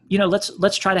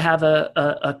 let's try to have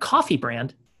a coffee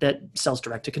brand that sells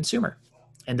direct to consumer.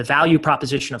 And the value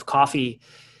proposition of coffee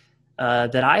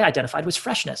that I identified was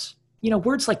freshness.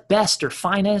 Words like best or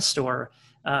finest or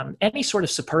any sort of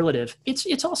superlative,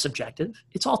 it's all subjective.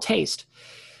 It's all taste.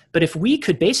 But if we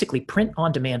could basically print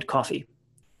on-demand coffee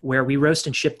where we roast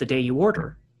and ship the day you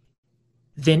order,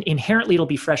 then inherently it'll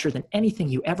be fresher than anything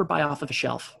you ever buy off of a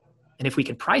shelf. And if we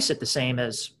can price it the same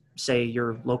as, say,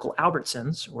 your local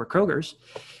Albertsons or Kroger's,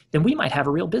 then we might have a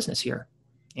real business here.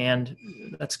 And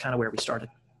that's kind of where we started.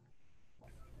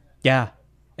 Yeah,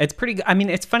 it's pretty good.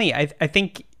 It's funny. I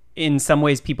think in some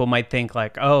ways people might think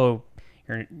like, oh,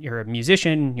 you're a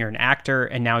musician, you're an actor,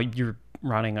 and now you're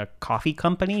running a coffee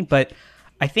company. But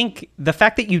I think the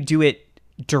fact that you do it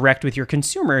direct with your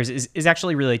consumers is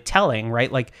actually really telling, right?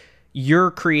 Like,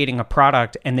 you're creating a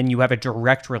product and then you have a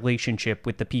direct relationship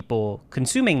with the people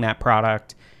consuming that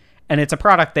product. And it's a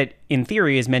product that in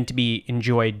theory is meant to be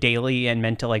enjoyed daily and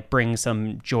meant to like bring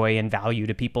some joy and value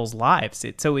to people's lives.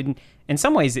 So in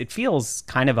some ways it feels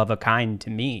kind of a kind to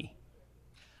me.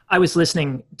 I was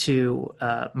listening to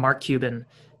Mark Cuban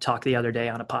talk the other day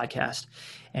on a podcast,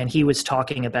 and he was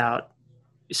talking about,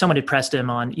 someone had pressed him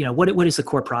on, what is the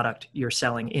core product you're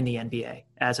selling in the NBA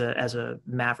as a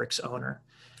Mavericks owner?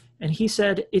 And he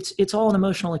said, it's all an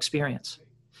emotional experience.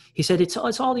 He said, it's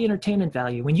all the entertainment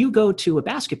value. When you go to a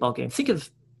basketball game, think of,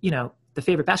 the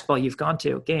favorite basketball you've gone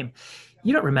to game.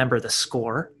 You don't remember the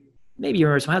score. Maybe you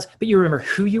remember someone else, but you remember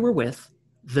who you were with,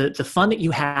 the fun that you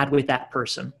had with that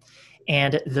person,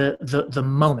 and the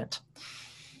moment.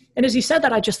 And as he said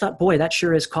that, I just thought, boy, that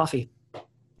sure is coffee.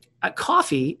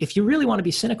 Coffee, if you really want to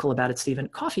be cynical about it, Stephen,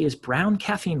 coffee is brown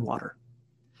caffeine water.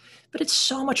 but it's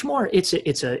so much more. It's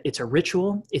a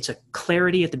ritual. It's a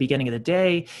clarity at the beginning of the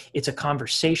day. It's a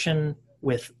conversation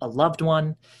with a loved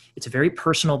one. It's a very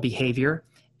personal behavior,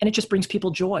 and it just brings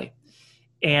people joy.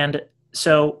 And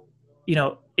so,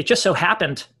 it just so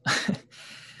happened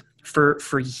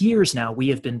for years now, we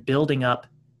have been building up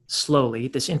slowly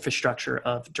this infrastructure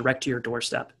of direct to your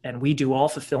doorstep. And we do all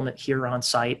fulfillment here on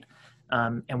site.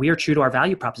 And we are true to our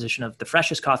value proposition of the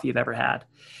freshest coffee you've ever had.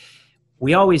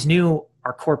 We always knew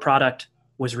our core product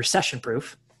was recession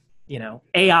proof.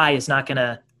 AI is not going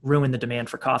to ruin the demand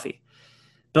for coffee.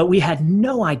 But we had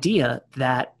no idea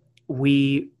that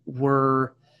we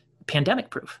were pandemic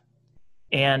proof.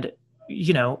 And,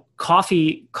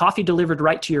 coffee delivered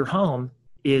right to your home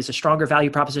is a stronger value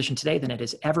proposition today than it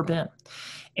has ever been.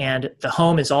 And the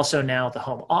home is also now the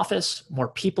home office. More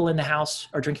people in the house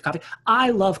are drinking coffee. I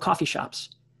love coffee shops.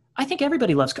 I think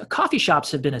everybody loves coffee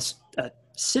shops. Have been a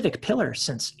civic pillar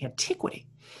since antiquity.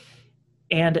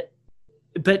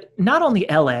 But not only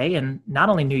LA and not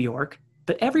only New York,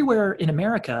 but everywhere in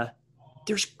America,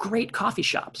 there's great coffee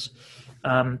shops.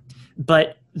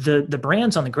 But the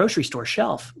brands on the grocery store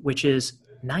shelf, which is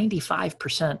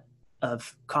 95%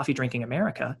 of coffee drinking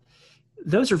America,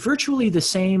 those are virtually the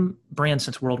same brands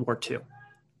since World War II.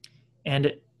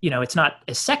 And, it's not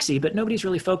as sexy, but nobody's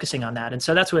really focusing on that. And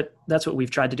so that's what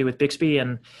we've tried to do with Bixby.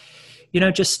 And,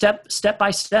 just step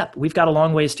by step, we've got a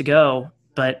long ways to go.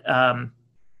 But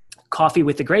Coffee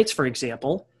with the Greats, for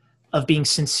example, of being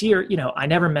sincere,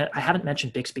 I haven't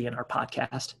mentioned Bixby in our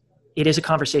podcast. It is a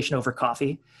conversation over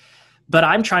coffee. But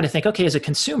I'm trying to think, okay, as a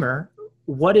consumer,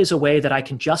 what is a way that I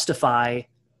can justify,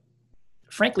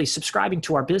 frankly, subscribing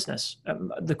to our business?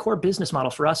 The core business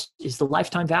model for us is the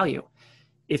lifetime value.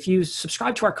 If you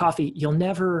subscribe to our coffee, you'll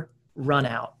never run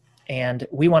out. And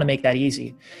we want to make that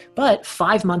easy. But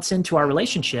 5 months into our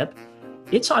relationship,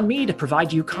 it's on me to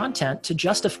provide you content to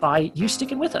justify you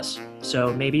sticking with us.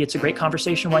 So maybe it's a great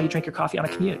conversation while you drink your coffee on a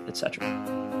commute, etc.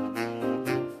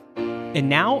 And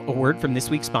now, a word from this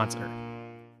week's sponsor.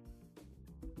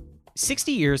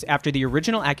 60 years after the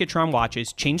original Accutron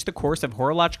watches changed the course of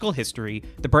horological history,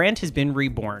 the brand has been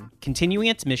reborn, continuing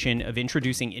its mission of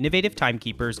introducing innovative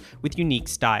timekeepers with unique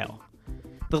style.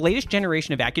 The latest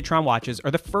generation of Accutron watches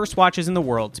are the first watches in the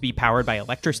world to be powered by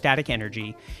electrostatic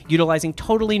energy, utilizing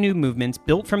totally new movements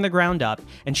built from the ground up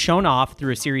and shown off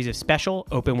through a series of special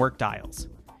open-work dials.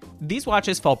 These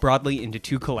watches fall broadly into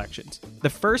two collections. The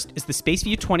first is the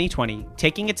SpaceView 2020,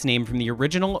 taking its name from the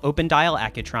original open-dial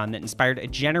Accutron that inspired a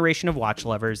generation of watch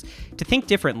lovers to think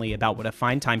differently about what a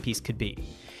fine timepiece could be.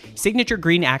 Signature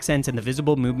green accents and the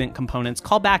visible movement components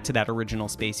call back to that original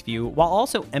SpaceView, while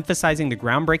also emphasizing the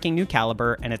groundbreaking new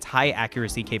caliber and its high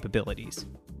accuracy capabilities.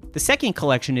 The second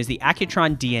collection is the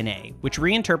Accutron DNA, which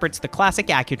reinterprets the classic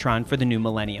Accutron for the new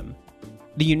millennium.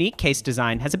 The unique case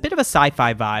design has a bit of a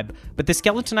sci-fi vibe, but the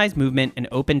skeletonized movement and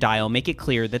open dial make it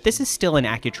clear that this is still an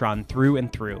Accutron through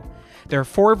and through. There are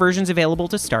 4 versions available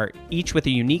to start, each with a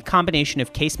unique combination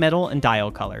of case metal and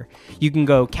dial color. You can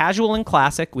go casual and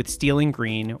classic with steel and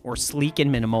green, or sleek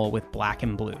and minimal with black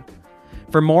and blue.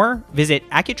 For more, visit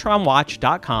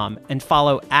AccutronWatch.com and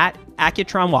follow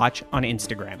 @AccutronWatch on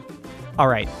Instagram. All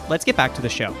right, let's get back to the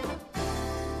show.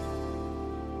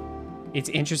 It's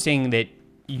interesting that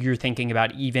you're thinking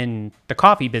about even the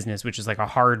coffee business, which is like a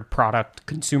hard product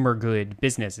consumer good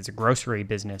business. It's a grocery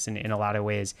business in a lot of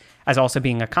ways, as also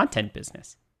being a content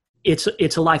business. It's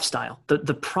a lifestyle.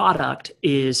 The product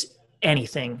is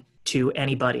anything to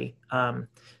anybody.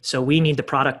 So we need the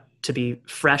product to be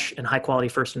fresh and high quality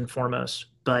first and foremost.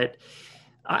 But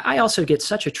I also get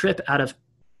such a trip out of,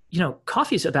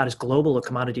 coffee is about as global a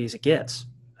commodity as it gets.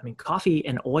 I mean, coffee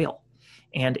and oil,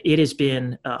 and it has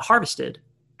been harvested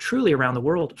truly around the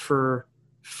world for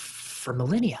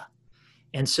millennia.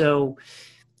 And so,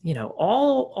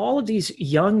 all of these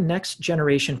young next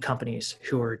generation companies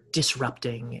who are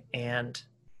disrupting, and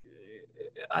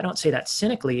I don't say that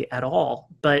cynically at all,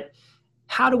 but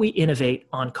how do we innovate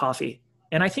on coffee?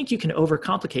 And I think you can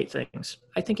overcomplicate things.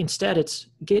 I think instead it's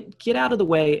get out of the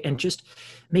way and just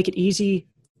make it easy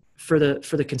for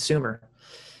the consumer.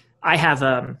 Do you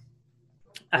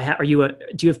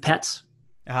have pets?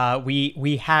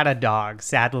 We had a dog.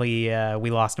 Sadly,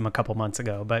 we lost him a couple months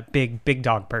ago, but big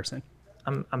dog person.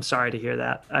 I'm sorry to hear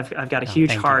that. I've got a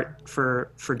huge heart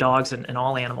for dogs and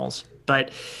all animals,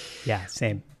 but yeah,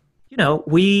 same.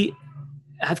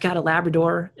 I've got a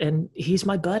Labrador and he's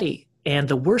my buddy. And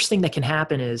the worst thing that can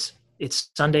happen is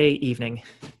it's Sunday evening,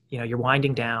 you're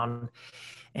winding down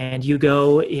and you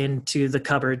go into the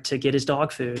cupboard to get his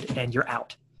dog food and you're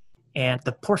out. And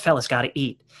the poor fella's got to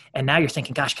eat. And now you're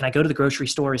thinking, gosh, can I go to the grocery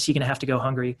store? Is he going to have to go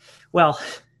hungry? Well,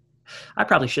 I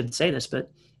probably shouldn't say this, but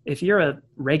if you're a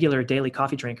regular daily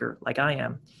coffee drinker like I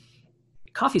am,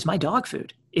 coffee's my dog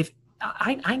food. If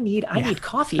I need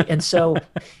coffee. And so,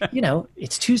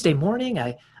 it's Tuesday morning.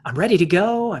 I'm ready to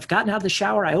go. I've gotten out of the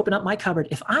shower. I open up my cupboard.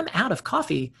 If I'm out of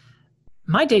coffee,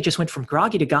 my day just went from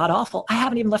groggy to god awful. I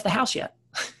haven't even left the house yet.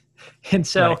 And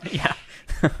so,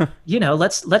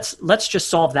 let's just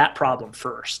solve that problem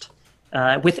first.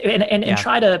 And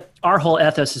try to, our whole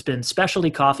ethos has been specialty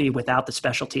coffee without the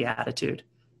specialty attitude.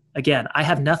 Again, I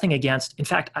have nothing against, in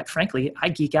fact, frankly, I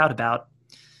geek out about,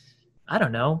 I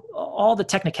don't know, all the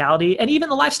technicality and even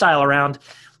the lifestyle around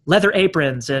leather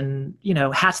aprons and,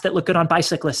 hats that look good on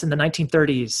bicyclists in the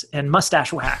 1930s and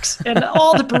mustache wax and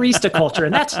all the barista culture.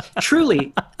 And that's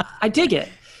truly, I dig it.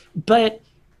 But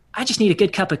I just need a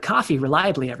good cup of coffee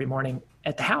reliably every morning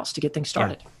at the house to get things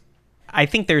started. Yeah. I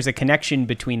think there's a connection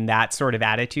between that sort of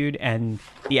attitude and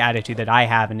the attitude that I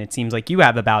have, and it seems like you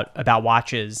have about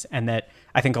watches, and that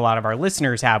I think a lot of our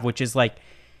listeners have, which is like,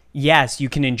 yes, you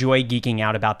can enjoy geeking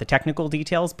out about the technical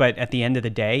details, but at the end of the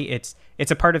day, it's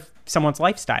a part of someone's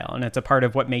lifestyle, and it's a part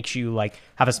of what makes you like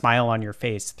have a smile on your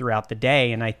face throughout the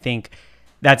day. And I think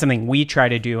that's something we try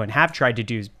to do and have tried to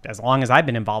do as long as I've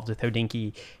been involved with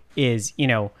Hodinkee is,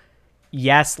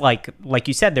 yes, like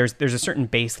you said, there's a certain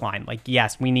baseline. Like,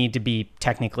 yes, we need to be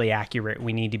technically accurate.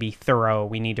 We need to be thorough.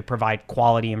 We need to provide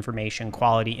quality information,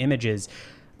 quality images.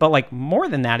 But like more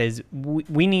than that is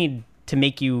we need to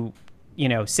make you,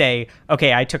 say,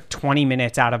 okay, I took 20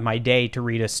 minutes out of my day to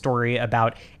read a story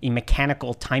about a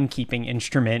mechanical timekeeping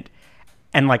instrument.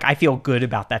 And like, I feel good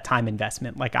about that time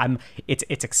investment. Like it's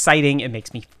exciting. It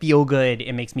makes me feel good.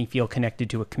 It makes me feel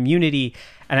connected to a community.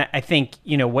 And I think,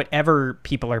 whatever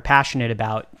people are passionate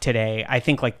about today, I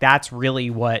think like that's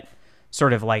really what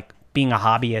sort of like being a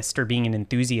hobbyist or being an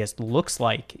enthusiast looks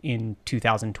like in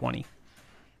 2020.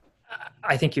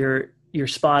 I think you're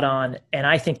spot on. And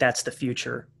I think that's the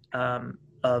future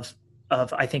of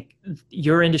I think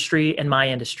your industry and my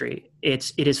industry.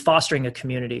 It is fostering a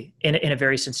community in a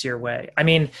very sincere way. I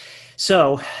mean,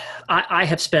 so I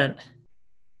have spent,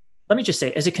 let me just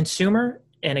say, as a consumer,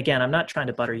 and again, I'm not trying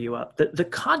to butter you up, the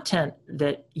content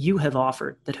that you have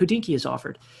offered, that Hodinkee has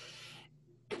offered,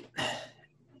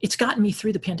 it's gotten me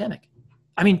through the pandemic.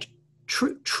 I mean,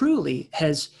 truly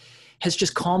has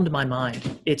just calmed my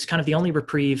mind. It's kind of the only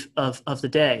reprieve of the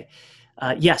day.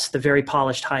 Yes, the very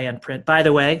polished high-end print. By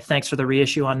the way, thanks for the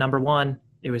reissue on number 1.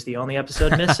 It was the only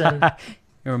episode missing.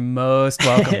 You're most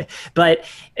welcome. But,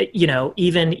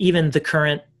 even the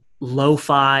current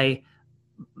lo-fi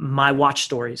My Watch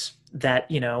stories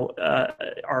that,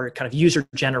 are kind of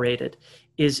user-generated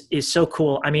is so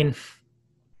cool. I mean,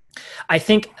 I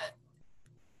think,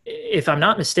 if I'm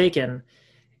not mistaken,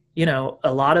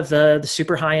 a lot of the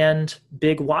super high-end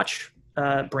big watch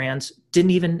brands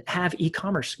didn't even have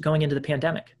e-commerce going into the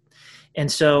pandemic.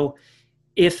 And so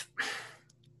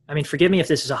forgive me if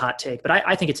this is a hot take, but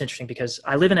I think it's interesting because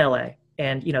I live in LA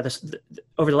and,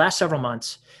 over the last several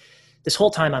months, this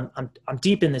whole time I'm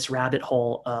deep in this rabbit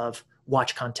hole of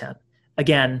watch content.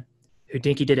 Again,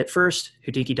 Hodinkee did it first,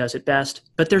 Hodinkee does it best,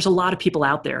 but there's a lot of people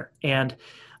out there. And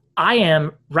I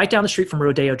am right down the street from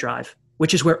Rodeo Drive,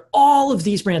 which is where all of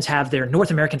these brands have their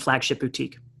North American flagship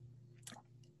boutique.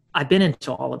 I've been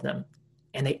into all of them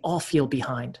and they all feel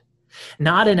behind,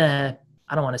 not in I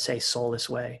don't want to say soulless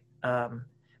way,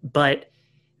 but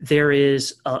there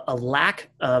is a lack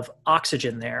of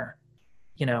oxygen there.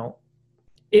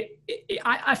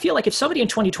 I feel like if somebody in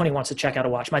 2020 wants to check out a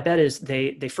watch, my bet is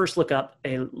they first look up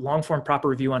a long form proper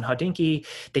review on Hodinkee.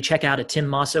 They check out a Tim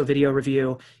Mosso video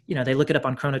review. They look it up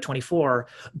on Chrono24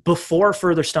 before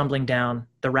further stumbling down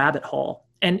the rabbit hole.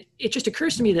 And it just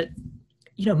occurs to me that,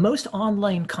 most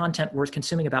online content worth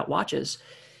consuming about watches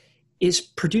is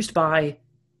produced by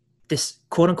this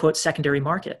quote unquote secondary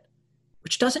market,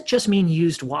 which doesn't just mean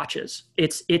used watches.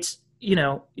 It's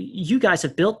you guys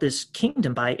have built this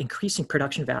kingdom by increasing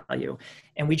production value.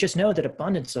 And we just know that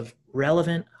abundance of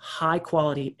relevant, high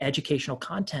quality educational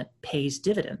content pays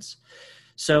dividends.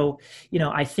 So,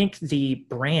 I think the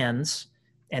brands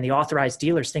and the authorized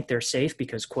dealers think they're safe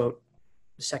because, quote,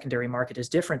 the secondary market is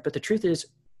different. But the truth is,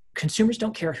 consumers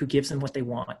don't care who gives them what they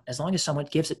want, as long as someone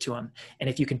gives it to them. And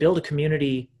if you can build a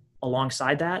community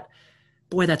alongside that,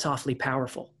 boy, that's awfully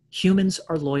powerful. Humans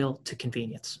are loyal to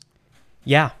convenience.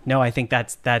 Yeah, no, I think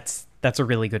that's a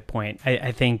really good point.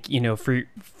 I think,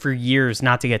 for years,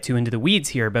 not to get too into the weeds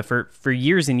here, but for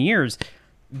years and years,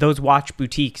 those watch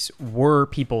boutiques were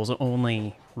people's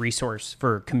only resource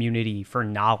for community, for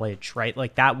knowledge, right?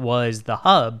 Like that was the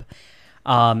hub.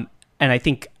 And I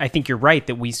think you're right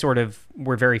that we sort of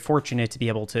were very fortunate to be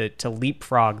able to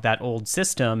leapfrog that old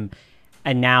system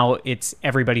And now it's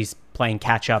everybody's playing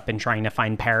catch up and trying to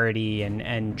find parity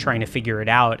and trying to figure it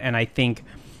out. And I think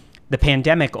the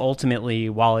pandemic ultimately,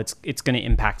 while it's going to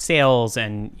impact sales,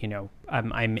 and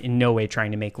I'm in no way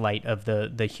trying to make light of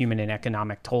the human and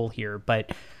economic toll here,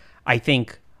 but I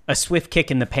think a swift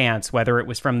kick in the pants, whether it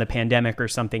was from the pandemic or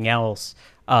something else,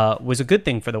 was a good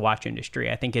thing for the watch industry.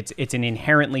 I think it's an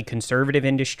inherently conservative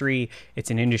industry.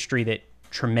 It's an industry that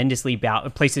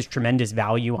places tremendous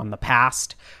value on the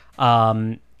past.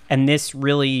 And this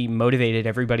really motivated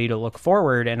everybody to look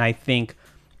forward. And I think,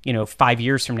 5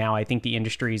 years from now, I think the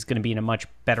industry is going to be in a much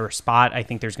better spot. I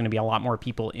think there's going to be a lot more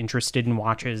people interested in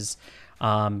watches,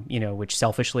 which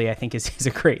selfishly I think is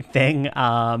a great thing.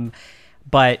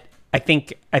 But I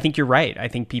think you're right. I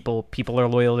think people are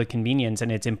loyal to convenience,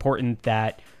 and it's important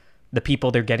that the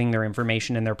people they're getting their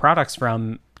information and their products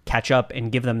from catch up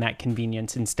and give them that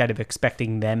convenience instead of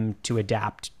expecting them to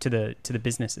adapt to the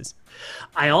businesses.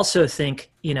 I also think,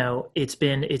 it's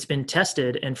been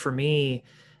tested. And for me,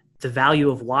 the value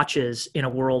of watches in a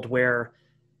world where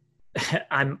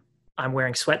I'm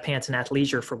wearing sweatpants and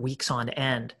athleisure for weeks on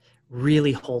end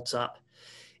really holds up.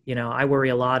 I worry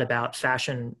a lot about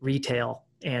fashion retail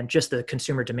and just the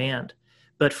consumer demand.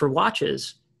 But for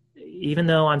watches, even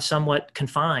though I'm somewhat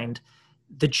confined,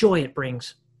 the joy it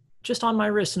brings just on my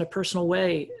wrist in a personal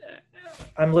way.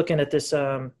 I'm looking at this.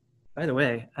 By the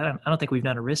way, I don't think we've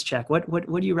done a wrist check. What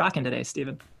are you rocking today,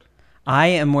 Stephen? I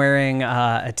am wearing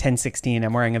a 1016.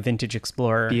 I'm wearing a Vintage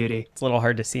Explorer. Beauty. It's a little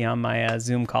hard to see on my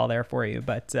Zoom call there for you,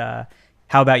 but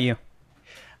how about you?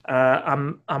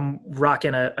 I'm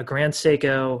rocking a Grand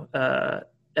Seiko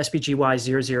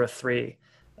SPGY 003.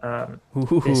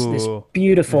 This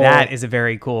beautiful. That is a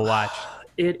very cool watch.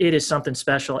 It is something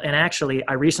special. And actually,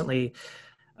 I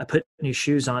put new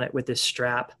shoes on it with this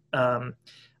strap.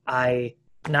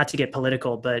 Not to get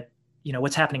political, but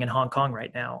what's happening in Hong Kong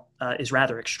right now is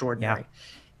rather extraordinary.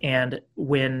 Yeah. And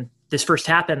when this first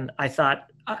happened, I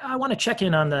thought I want to check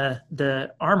in on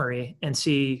the Armory and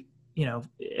see,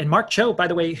 and Mark Cho, by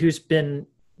the way, who's been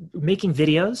making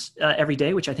videos every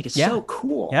day, which I think is so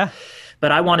cool. Yeah.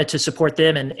 But I wanted to support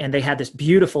them, and they had this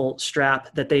beautiful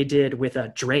strap that they did with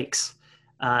Drake's,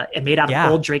 and made out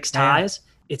of old Drake's ties.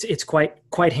 Yeah. It's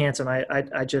quite handsome.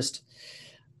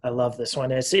 I love this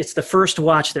one. It's the first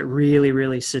watch that really,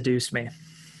 really seduced me.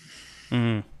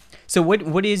 Mm. So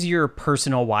what is your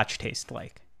personal watch taste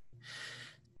like?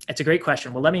 It's a great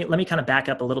question. Well, let me kind of back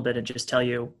up a little bit and just tell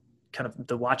you kind of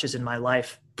the watches in my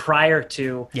life prior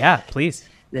to please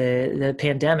the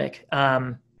pandemic.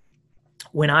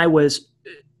 When I was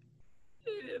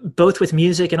both with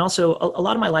music and also a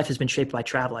lot of my life has been shaped by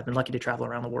travel. I've been lucky to travel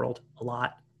around the world a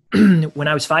lot. When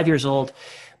I was 5 years old,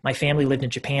 my family lived in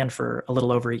Japan for a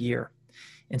little over a year.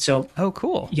 And so,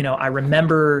 cool. I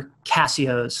remember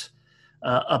Casio's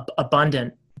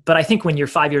abundant, but I think when you're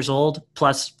 5 years old,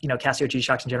 plus, Casio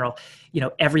G-Shocks in general,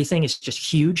 everything is just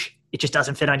huge. It just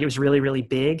doesn't fit on you. It was really, really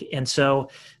big. And so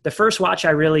the first watch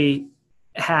I really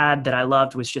had that I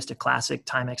loved was just a classic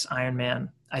Timex Ironman.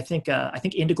 I think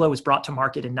Indiglo was brought to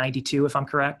market in 92, if I'm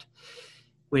correct,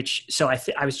 so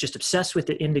I was just obsessed with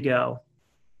the Indigo.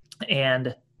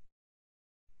 And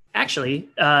actually,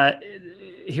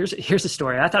 here's a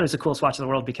story. I thought it was the coolest watch in the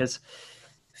world because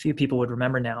few people would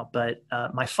remember now, but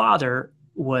my father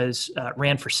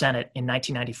ran for Senate in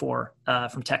 1994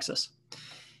 from Texas.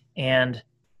 And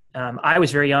I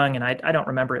was very young and I don't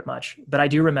remember it much, but I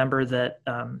do remember that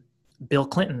Bill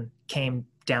Clinton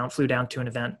flew down to an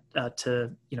event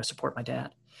to support my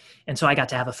dad. And so I got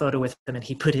to have a photo with him, and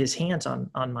he put his hands on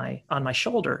my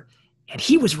shoulder, and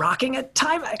he was rocking a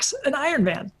Timex, an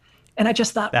Ironman. And I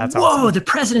just thought, that's whoa, awesome. The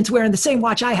president's wearing the same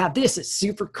watch I have. This is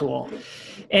super cool.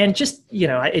 And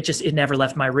it never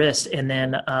left my wrist. And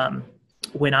then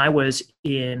when I was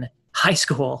in high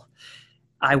school,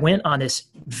 I went on this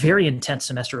very intense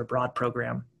semester abroad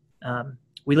program.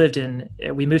 We moved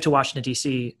to Washington,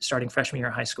 D.C. starting freshman year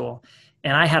of high school.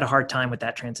 And I had a hard time with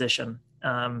that transition.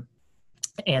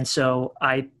 And so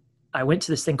I went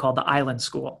to this thing called the Island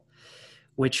School,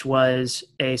 which was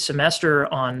a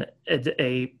semester on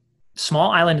a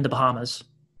small island in the Bahamas.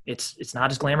 It's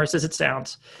not as glamorous as it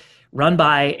sounds, run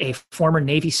by a former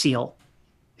Navy SEAL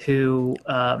who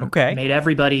made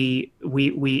everybody.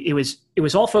 It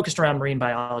was all focused around marine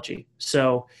biology.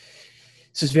 So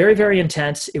this was very, very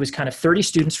intense. It was kind of 30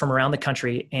 students from around the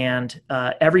country, and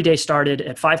every day started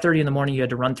at 5:30 in the morning. You had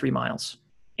to run 3 miles,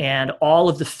 and all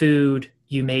of the food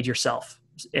you made yourself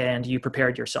and you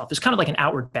prepared yourself. It's kind of like an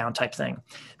outward bound type thing,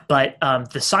 but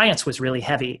the science was really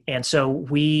heavy. And so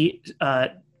we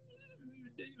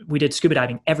did scuba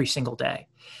diving every single day.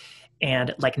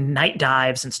 and like night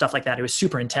dives and stuff like that. It was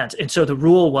super intense. And so the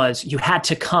rule was you had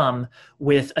to come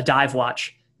with a dive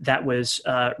watch that was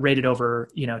rated over,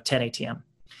 10 ATM.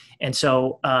 And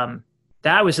so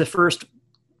that was the first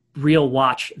real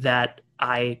watch that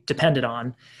I depended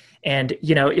on. And,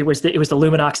 it was the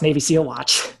Luminox Navy SEAL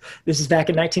watch. This is back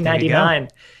in 1999.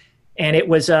 And it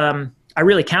was, I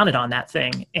really counted on that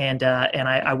thing. And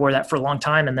I wore that for a long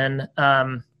time. And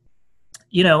then,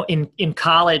 in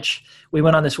college, we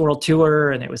went on this world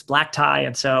tour and it was black tie.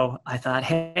 And so I thought,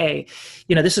 hey,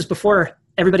 this is before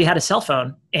everybody had a cell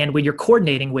phone. And when you're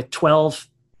coordinating with 12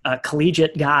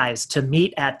 collegiate guys to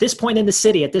meet at this point in the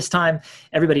city, at this time,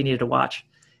 everybody needed a watch.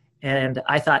 And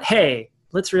I thought, hey,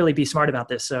 let's really be smart about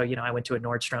this. So, I went to a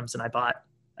Nordstrom's and I bought,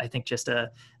 I think just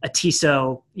a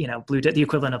Tissot, blue, the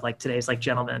equivalent of like today's like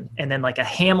Gentleman, and then like a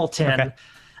Hamilton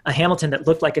that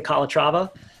looked like a Calatrava.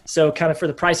 So kind of for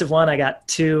the price of one, I got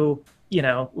two,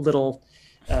 little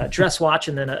dress watch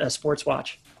and then a sports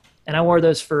watch. And I wore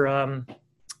those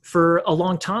for a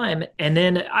long time. And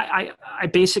then I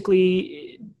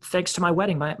basically, thanks to my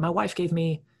wedding, my wife gave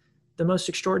me the most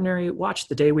extraordinary watch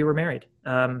the day we were married.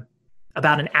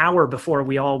 About an hour before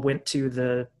we all went to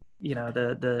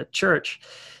the church,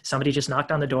 somebody just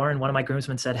knocked on the door and one of my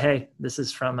groomsmen said, "Hey, this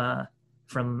is from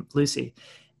Lucy."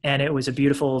 And it was a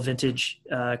beautiful vintage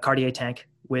Cartier tank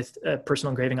with a personal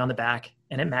engraving on the back,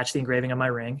 and it matched the engraving on my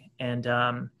ring.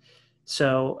 And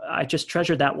so I just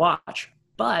treasured that watch.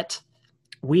 But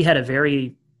we had a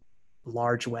very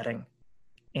large wedding,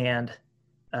 and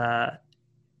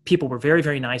people were very,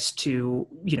 very nice to,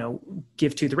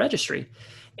 give to the registry.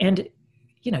 And,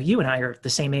 you and I are the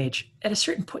same age. At a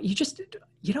certain point,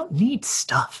 you don't need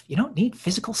stuff. You don't need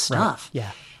physical stuff. Right.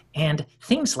 Yeah. And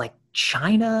things like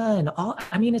China and all,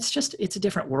 it's a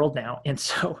different world now. And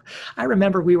so I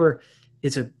remember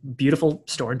it's a beautiful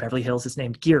store in Beverly Hills. It's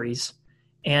named Geary's.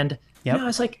 And I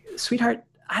was like, "Sweetheart,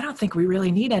 I don't think we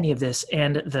really need any of this."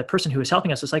 And the person who was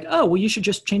helping us was like, "Oh, well, you should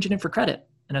just change it in for credit."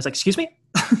 And I was like, "Excuse me?"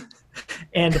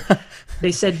 And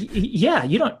they said, "Yeah,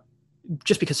 you don't,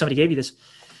 just because somebody gave you this."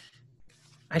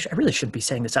 I really shouldn't be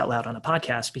saying this out loud on a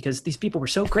podcast because these people were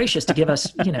so gracious to give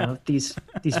us, these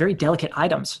very delicate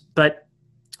items. But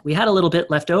we had a little bit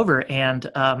left over,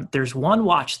 and there's one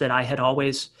watch that I had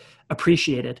always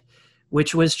appreciated,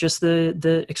 which was just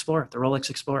the Explorer, the Rolex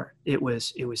Explorer. It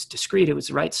was discreet. It was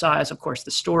the right size. Of course,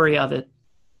 the story of it,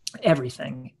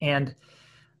 everything. And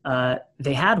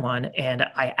they had one, and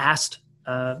I asked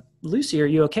Lucy, "Are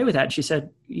you okay with that?" And she said,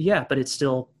 "Yeah, but it's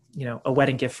still, a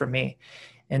wedding gift from me."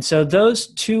 And so those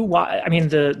two,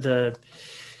 the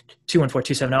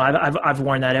 214270, I've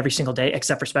worn that every single day,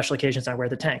 except for special occasions. I wear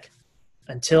the tank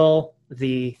until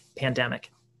the pandemic.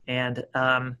 And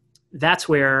that's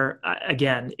where,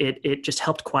 again, it just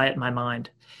helped quiet my mind.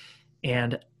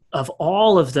 And of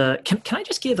all of can I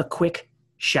just give a quick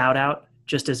shout out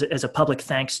just as a public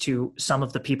thanks to some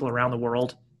of the people around the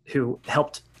world who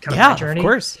helped my journey? Of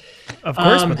course.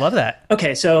 Would love that.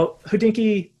 Okay. So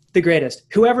Hodinkee, the greatest.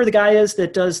 Whoever the guy is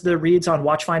that does the reads on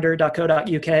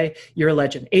watchfinder.co.uk, you're a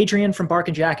legend. Adrian from Bark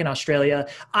and Jack in Australia.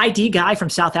 ID Guy from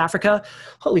South Africa.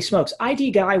 Holy smokes.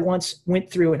 ID Guy once went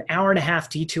through an hour-and-a-half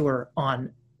detour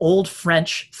on old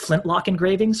French flintlock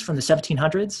engravings from the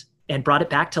 1700s and brought it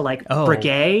back to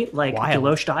Breguet,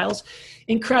 Deloche styles.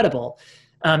 Incredible.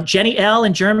 Jenny L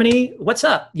in Germany. What's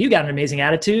up? You got an amazing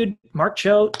attitude. Mark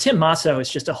Cho. Tim Masso is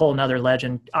just a whole nother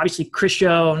legend. Obviously,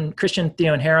 Christian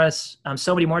Theo and Harris.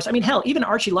 So many more. Hell, even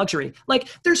Archie Luxury.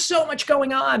 There's so much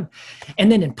going on.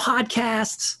 And then in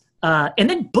podcasts, and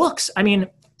then books.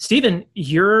 Stephen,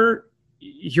 your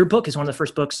book is one of the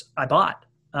first books I bought.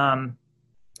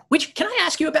 Which, can I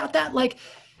ask you about that?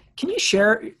 Can you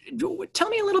tell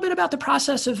me a little bit about the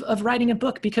process of writing a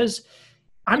book? Because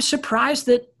I'm surprised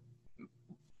that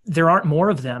there aren't more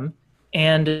of them.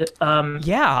 And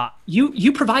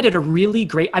you provided a really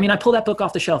great, I pull that book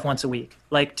off the shelf once a week.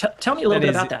 Tell me a little bit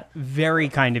about that. Very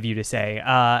kind of you to say.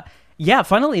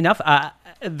 Funnily enough,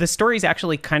 the story is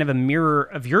actually kind of a mirror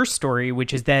of your story,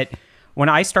 which is that when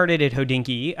I started at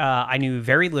Hodinkee, I knew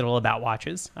very little about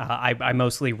watches. I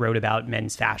mostly wrote about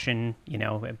men's fashion,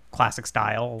 classic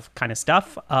style kind of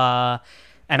stuff.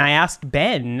 And I asked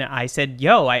Ben, I said,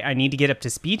 I need to get up to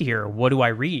speed here. What do I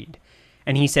read?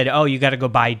 And he said, "Oh, you got to go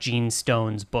buy Gene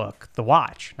Stone's book, The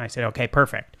Watch." And I said, "Okay,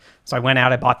 perfect." So I went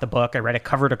out, I bought the book, I read it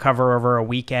cover to cover over a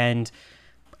weekend,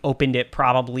 opened it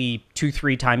probably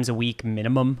 2-3 times a week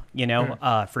minimum,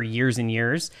 for years and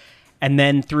years. And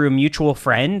then through a mutual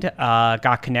friend,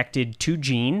 got connected to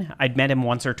Gene. I'd met him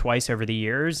once or twice over the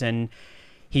years. And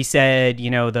he said,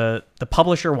 the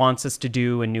publisher wants us to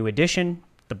do a new edition.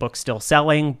 The book's still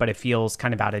selling, but it feels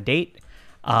kind of out of date.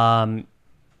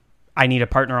 I need a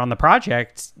partner on the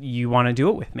project. You want to do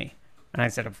it with me? And I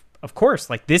said, of course.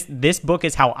 Like this book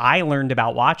is how I learned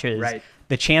about watches. Right.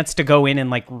 The chance to go in and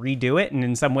like redo it, and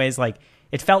in some ways, like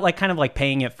it felt like kind of like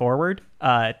paying it forward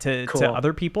to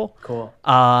other people. Cool.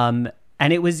 And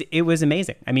it was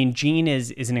amazing. I mean, Gene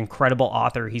is an incredible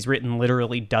author. He's written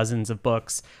literally dozens of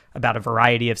books about a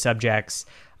variety of subjects.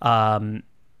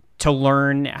 To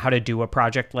learn how to do a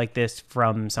project like this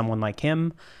from someone like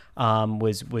him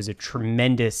was a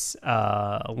tremendous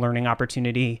learning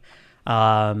opportunity.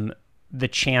 The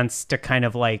chance to kind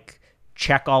of like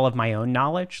check all of my own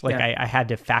knowledge. Like I had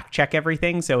to fact check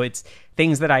everything. So it's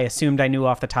things that I assumed I knew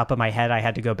off the top of my head. I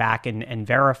had to go back and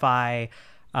verify,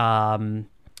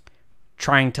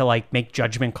 trying to like make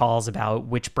judgment calls about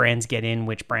which brands get in,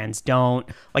 which brands don't.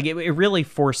 Like it really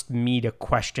forced me to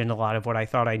question a lot of what I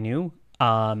thought I knew.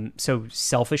 So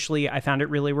selfishly, I found it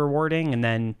really rewarding. And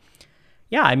then,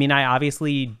 yeah, I mean, I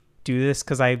obviously do this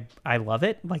because I love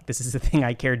it. Like this is a thing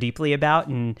I care deeply about,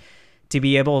 and to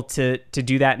be able to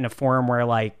do that in a forum where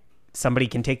like somebody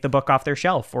can take the book off their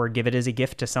shelf or give it as a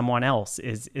gift to someone else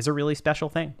is a really special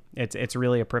thing. It's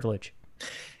really a privilege.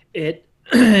 It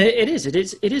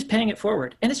is paying it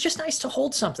forward. And it's just nice to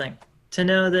hold something, to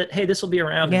know that, hey, this will be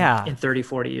around in 30,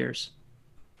 40 years.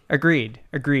 Agreed.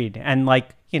 And like,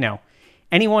 you know,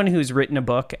 anyone who's written a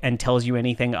book and tells you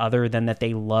anything other than that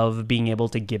they love being able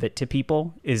to give it to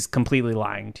people is completely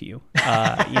lying to you.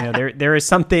 You know, there is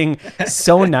something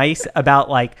so nice about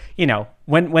like, you know,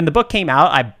 when the book came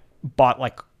out, I bought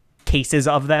like cases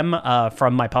of them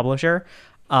from my publisher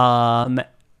and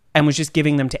was just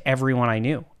giving them to everyone I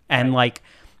knew. And like,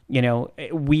 you know,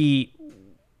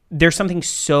 there's something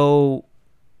so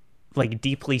like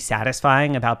deeply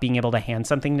satisfying about being able to hand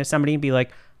something to somebody and be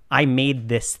like, I made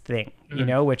this thing, you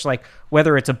know, which like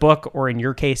whether it's a book or in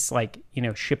your case, like, you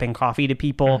know, shipping coffee to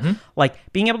people, like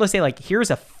being able to say like,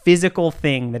 here's a physical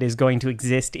thing that is going to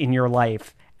exist in your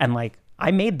life. And like,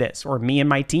 I made this, or me and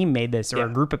my team made this, or a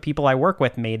group of people I work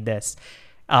with made this,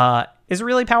 is a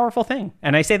really powerful thing.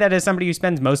 And I say that as somebody who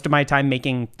spends most of my time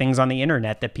making things on the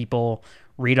internet that people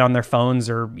read on their phones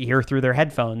or hear through their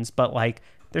headphones. But like,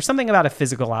 there's something about a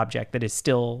physical object that is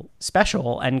still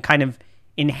special and kind of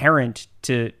inherent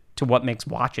to what makes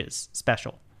watches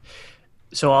special.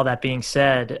 So all that being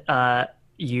said,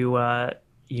 you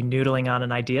noodling on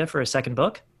an idea for a second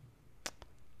book?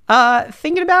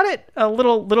 Thinking about it, a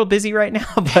little busy right now,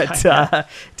 but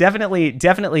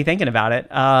definitely thinking about it.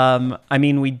 I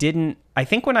mean, I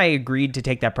think when I agreed to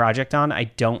take that project on, I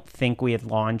don't think we had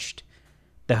launched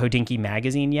the Hodinkee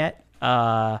magazine yet,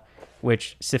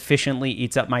 which sufficiently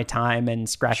eats up my time and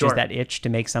scratches that itch to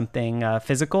make something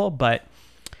physical. But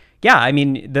yeah, I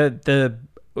mean, the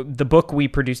book we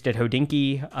produced at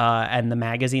Hodinkee and the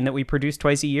magazine that we produce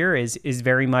twice a year is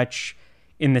very much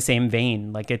in the same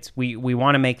vein. Like we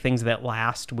want to make things that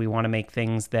last. We want to make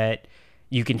things that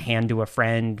you can hand to a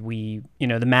friend.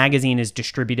 The magazine is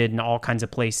distributed in all kinds of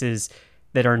places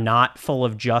that are not full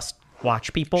of just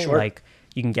watch people. Sure. Like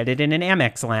you can get it in an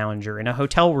Amex lounge or in a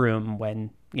hotel room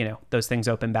when, you know, those things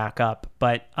open back up.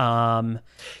 But can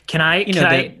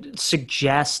I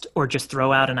suggest or just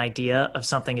throw out an idea of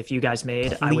something if you guys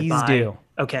made? I would buy. Do.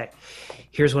 Okay.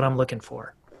 Here's what I'm looking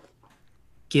for.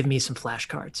 Give me some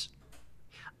flashcards.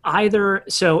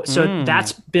 So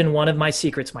that's been one of my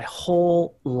secrets my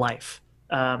whole life.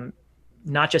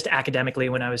 Not just academically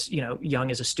when I was, young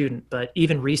as a student, but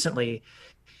even recently,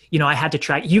 I had to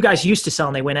track. You guys used to sell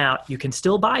and they went out. You can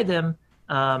still buy them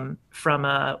from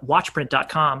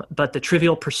watchprint.com, but the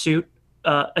Trivial Pursuit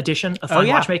edition of Fun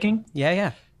Watchmaking.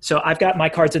 Yeah. So I've got my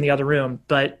cards in the other room,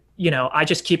 but I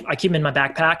keep them in my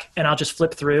backpack and I'll just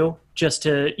flip through just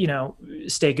to,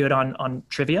 stay good on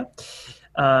trivia.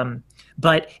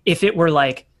 But if it were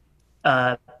like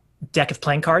a deck of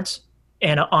playing cards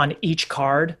and on each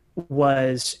card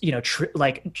was,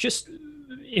 just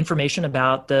information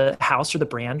about the house or the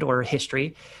brand or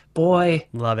history, boy,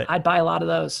 love it. I'd buy a lot of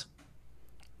those.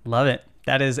 Love it.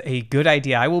 That is a good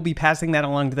idea. I will be passing that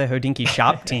along to the Hodinkee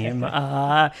shop team.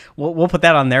 We'll put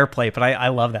that on their plate, but I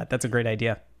love that. That's a great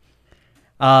idea.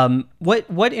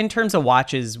 What in terms of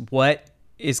watches, what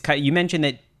is you mentioned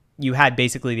that you had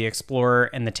basically the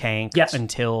Explorer and the Tank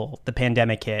until the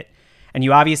pandemic hit, and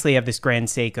you obviously have this Grand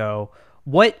Seiko.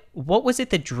 What was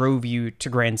it that drove you to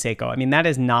Grand Seiko? I mean, that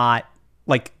is not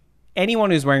like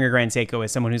anyone who's wearing a Grand Seiko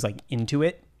is someone who's like into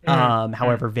it,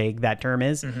 however vague that term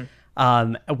is.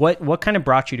 What kind of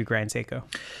brought you to Grand Seiko?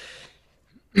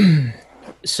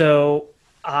 So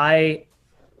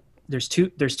there's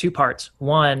two parts.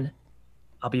 One,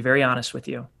 I'll be very honest with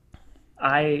you.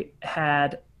 I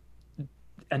had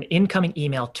an incoming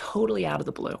email totally out of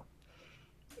the blue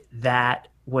that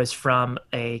was from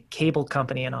a cable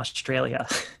company in Australia.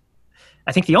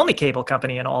 I think the only cable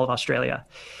company in all of Australia.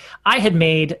 I had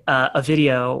made a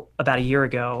video about a year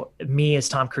ago, me as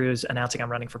Tom Cruise announcing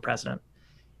I'm running for president.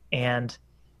 And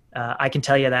I can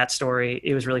tell you that story.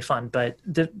 It was really fun, but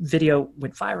the video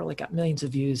went viral. It got millions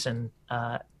of views, and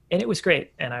it was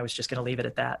great. And I was just going to leave it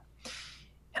at that.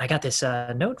 And I got this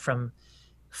note from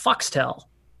Foxtel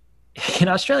in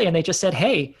Australia, and they just said,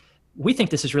 "Hey, we think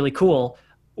this is really cool.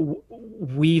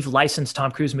 We've licensed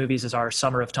Tom Cruise movies as our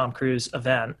Summer of Tom Cruise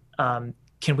event.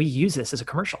 Can we use this as a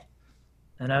commercial?"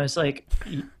 And I was like,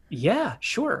 "Yeah,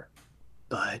 sure,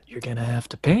 but you're going to have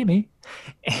to pay me."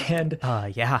 And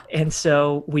yeah. And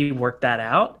so we worked that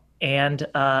out. And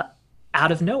out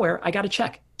of nowhere, I got a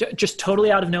check. Just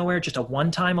totally out of nowhere, just a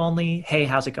one-time only, "Hey,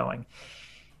 how's it going?"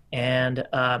 And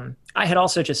I had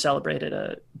also just celebrated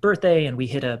a birthday, and we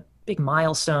hit a big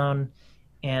milestone.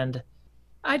 And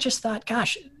I just thought,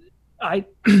 gosh,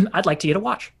 I'd like to get a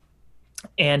watch.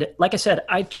 And like I said,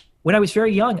 when I was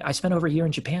very young, I spent over a year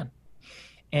in Japan.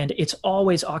 And it's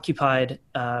always occupied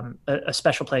a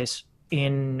special place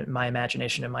in my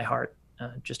imagination and my heart,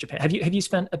 just Japan. Have you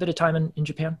spent a bit of time in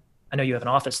Japan? I know you have an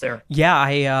office there.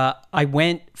 Yeah, I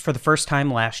went for the first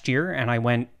time last year, and I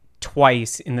went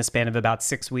twice in the span of about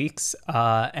 6 weeks,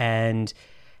 and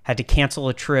had to cancel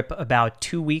a trip about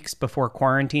 2 weeks before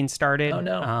quarantine started. Oh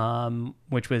no.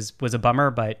 Which was a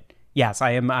bummer, but yes,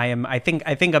 I think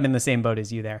I'm in the same boat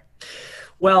as you there.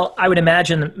 Well, I would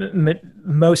imagine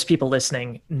most people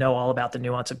listening know all about the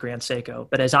nuance of Grand Seiko,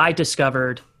 but as I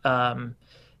discovered, I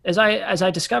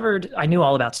knew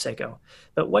all about Seiko,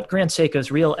 but what Grand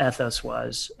Seiko's real ethos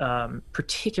was,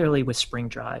 particularly with Spring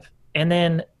Drive, and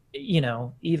then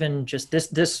even just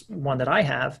this one that I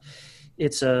have,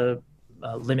 it's a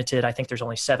limited. I think there's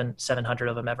only 700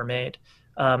 of them ever made.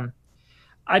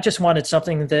 I just wanted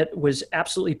something that was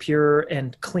absolutely pure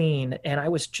and clean, and I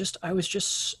was just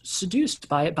seduced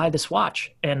by this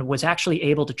watch, and was actually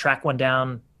able to track one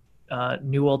down,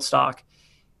 new old stock,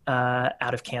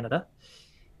 out of Canada,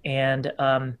 and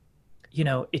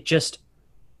it just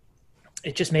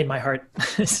made my heart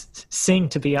sing,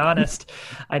 to be honest.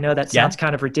 I know that sounds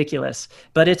kind of ridiculous,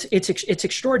 but it's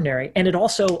extraordinary, and it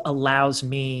also allows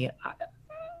me.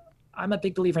 I'm a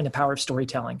big believer in the power of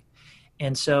storytelling,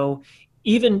 and so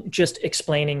even just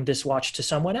explaining this watch to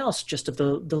someone else, just of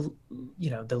the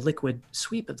liquid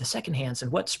sweep of the second hands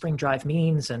and what Spring Drive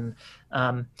means, and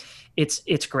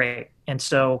it's great. And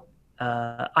so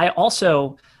I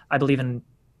believe in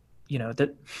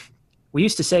that we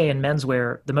used to say in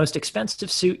menswear, the most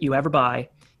expensive suit you ever buy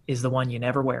is the one you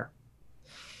never wear.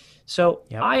 So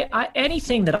I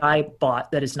anything that I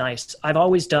bought that is nice, I've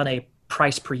always done a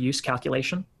price per use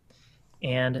calculation,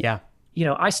 and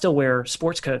I still wear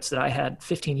sports coats that I had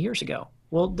 15 years ago.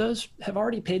 Well, those have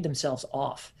already paid themselves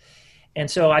off. And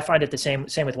so I find it the same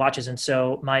with watches. And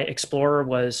so my Explorer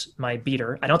was my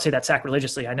beater. I don't say that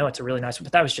sacrilegiously. I know it's a really nice one,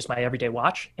 but that was just my everyday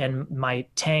watch. And my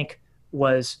Tank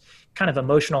was kind of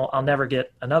emotional. I'll never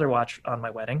get another watch on my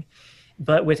wedding.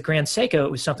 But with Grand Seiko,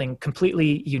 it was something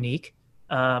completely unique,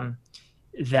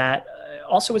 that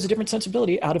also was a different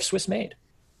sensibility, out of Swiss made.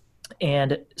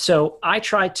 And so I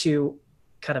tried to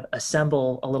kind of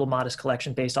assemble a little modest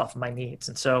collection based off of my needs.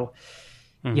 And so,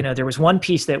 there was one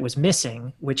piece that was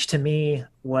missing, which to me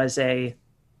was I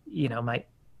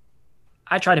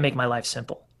try to make my life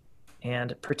simple.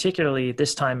 And particularly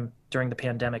this time during the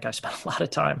pandemic, I spent a lot of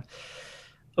time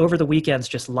over the weekends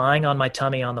just lying on my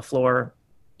tummy on the floor,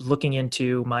 looking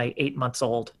into my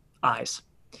 8-month-old eyes.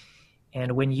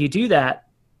 And when you do that,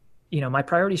 my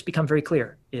priorities become very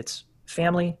clear. It's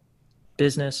family,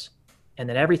 business, and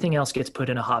then everything else gets put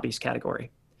in a hobbies category.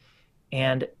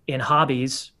 And in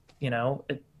hobbies,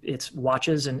 it's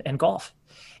watches and golf.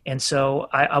 And so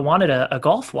I wanted a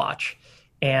golf watch,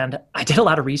 and I did a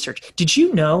lot of research. Did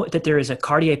you know that there is a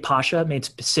Cartier Pasha made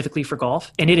specifically for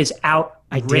golf? And it is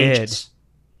outrageous. I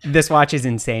did. This watch is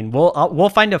insane. We'll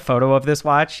find a photo of this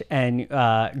watch, and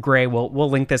Gray, we'll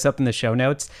link this up in the show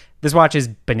notes. This watch is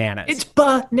bananas. It's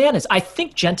bananas. I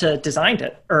think Genta designed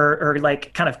it, or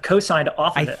like kind of co-signed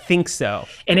off of it. I think so.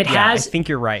 And it has. I think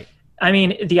you're right. I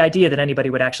mean, the idea that anybody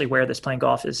would actually wear this playing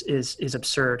golf is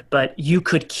absurd. But you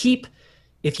could keep,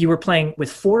 if you were playing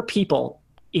with 4 people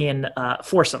in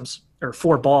foursomes or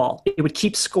 4-ball, it would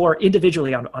keep score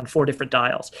individually on 4 different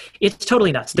dials. It's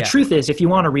totally nuts. The truth is, if you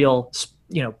want a real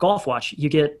golf watch, you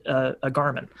get a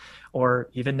Garmin, or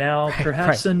even now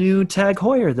perhaps a new Tag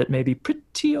Heuer that may be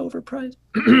pretty overpriced.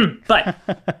 But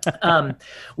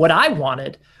what I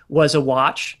wanted was a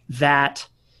watch that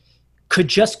could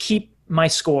just keep my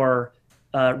score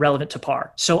relevant to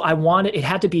par. So it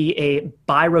had to be a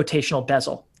bi-rotational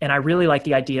bezel. and I really like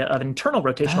the idea of an internal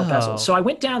rotational bezel. Oh. So I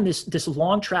went down this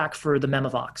long track for the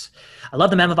Memovox. I love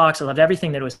the Memovox. I loved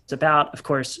everything that it was about. Of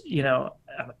course, I'm a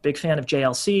big fan of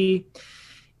JLC,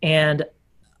 and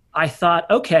I thought,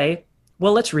 okay,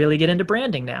 well, let's really get into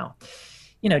branding now.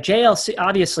 JLC,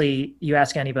 obviously, you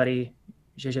ask anybody,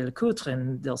 Jaeger-LeCoultre,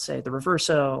 and they'll say the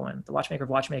Reverso and the Watchmaker of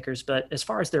Watchmakers. But as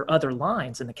far as their other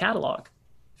lines in the catalog,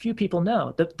 few people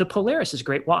know. The Polaris is a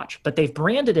great watch, but they've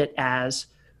branded it as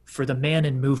for the man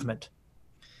in movement.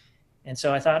 And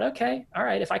so I thought, okay, all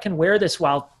right, if I can wear this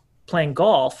while playing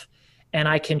golf and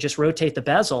I can just rotate the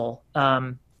bezel,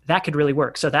 that could really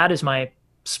work. So that is my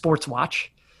sports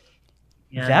watch.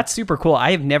 And that's super cool.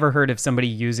 I have never heard of somebody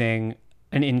using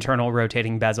an internal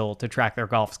rotating bezel to track their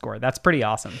golf score. That's pretty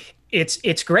awesome.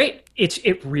 It's great.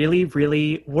 It really,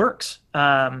 really works.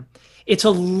 It's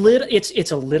a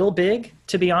little big,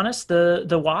 to be honest,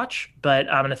 the watch, but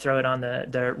I'm going to throw it on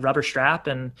the rubber strap.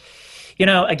 And,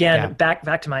 again, back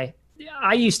to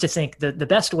I used to think that the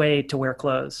best way to wear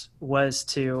clothes was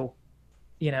to,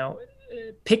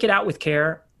 pick it out with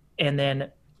care and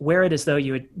then wear it as though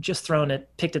you had just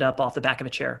picked it up off the back of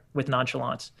a chair with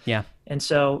nonchalance. Yeah. And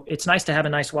so it's nice to have a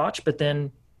nice watch, but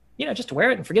then, just to wear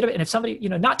it and forget about it. And if somebody,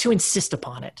 not to insist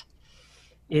upon it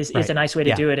is a nice way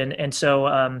to do it. And so,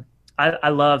 I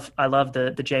love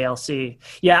the JLC.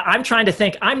 Yeah. I'm trying to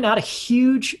think. I'm not a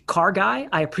huge car guy.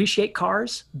 I appreciate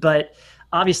cars, but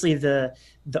obviously the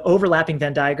overlapping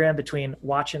Venn diagram between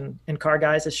watch and car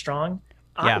guys is strong.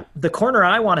 Yeah. The corner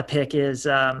I want to pick is,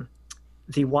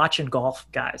 the watch and golf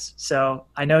guys. So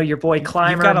I know your boy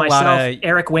Clymer, myself,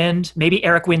 Eric Wind, maybe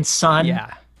Eric Wind's son.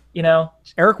 Yeah.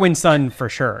 Eric Wind's son for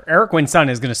sure. Eric Wind's son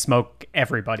is going to smoke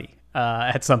everybody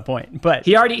at some point, but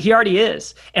he already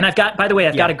is. And I've got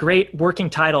a great working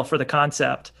title for the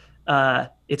concept.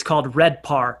 It's called Red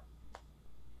Par.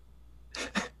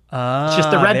 It's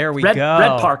just the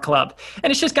Red Par Club.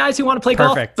 And it's just guys who want to play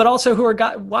golf, but also who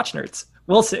are watch nerds.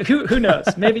 We'll see. Who knows?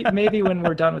 Maybe when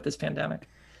we're done with this pandemic.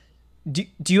 Do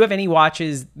you have any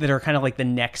watches that are kind of like the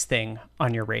next thing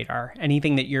on your radar?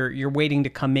 Anything that you're waiting to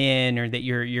come in, or that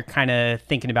you're kind of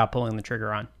thinking about pulling the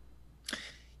trigger on?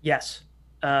 Yes.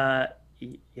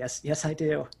 Yes, I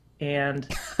do. And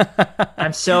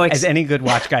I'm so excited. As any good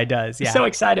watch guy does. Yeah. So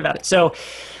excited about it. So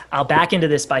I'll back into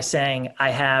this by saying I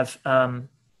have a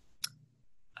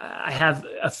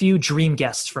few dream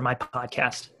guests for my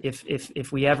podcast.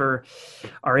 If we ever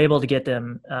are able to get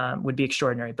them, would be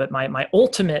extraordinary. But my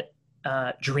ultimate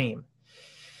dream.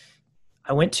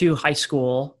 I went to high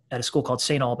school at a school called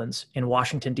St. Albans in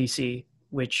Washington, D.C.,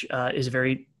 which is a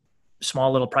very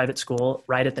small little private school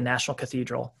right at the National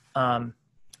Cathedral.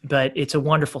 But it's a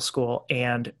wonderful school,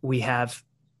 and we have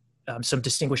some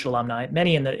distinguished alumni,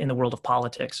 many in the world of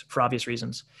politics for obvious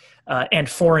reasons, and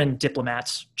foreign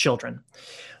diplomats' children.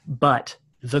 But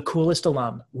the coolest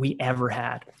alum we ever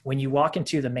had, when you walk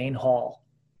into the main hall,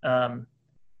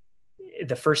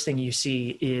 the first thing you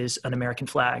see is an American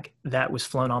flag that was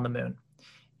flown on the moon.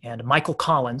 And Michael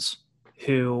Collins,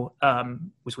 who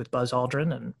was with Buzz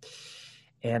Aldrin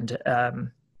and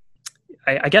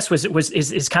I guess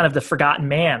is kind of the forgotten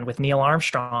man with Neil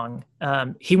Armstrong.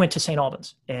 He went to St.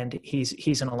 Albans, and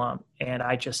he's an alum. And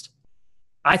I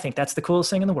think that's the coolest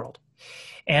thing in the world.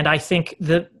 And I think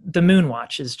the moon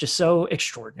watch is just so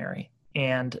extraordinary.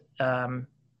 And I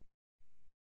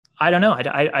don't know.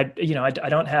 I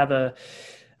don't have a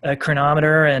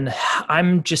chronometer, and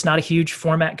I'm just not a huge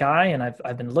format guy. And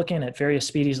I've been looking at various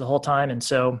speedies the whole time. And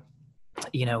so,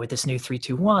 with this new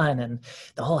 321 and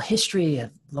the whole history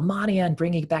of Lamania and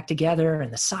bringing it back together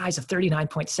and the size of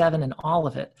 39.7 and all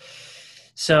of it.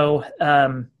 So,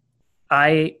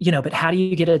 but how do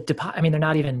you get a deposit? I mean, they're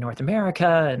not even in North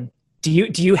America. And do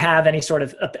you have any sort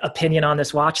of opinion on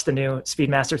this watch, the new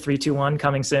Speedmaster 321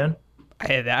 coming soon?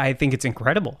 I think it's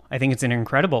incredible. I think it's an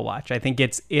incredible watch. I think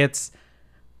it's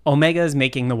Omega is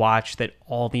making the watch that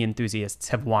all the enthusiasts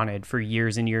have wanted for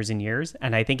years and years and years.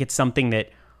 And I think it's something that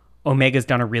Omega's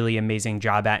done a really amazing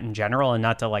job at in general, and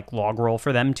not to log roll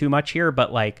for them too much here,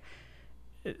 but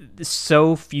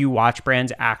so few watch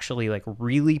brands actually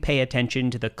really pay attention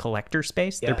to the collector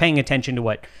space. Yeah. They're paying attention to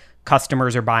what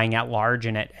customers are buying at large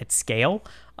and at scale.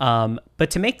 But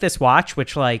to make this watch,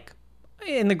 which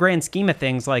in the grand scheme of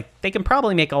things, they can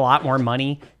probably make a lot more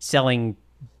money selling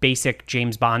basic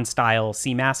James Bond style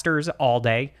Seamasters all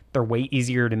day. They're way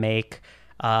easier to make.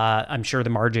 I'm sure the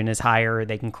margin is higher.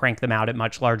 They can crank them out at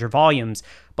much larger volumes.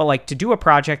 But to do a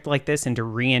project like this and to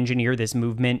re-engineer this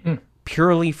movement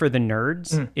purely for the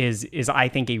nerds is I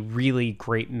think a really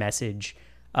great message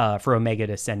for Omega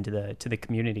to send to the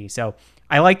community. So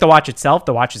I like the watch itself.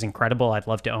 The watch is incredible. I'd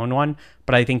love to own one,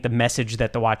 but I think the message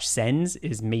that the watch sends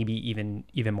is maybe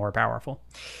even more powerful.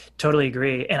 Totally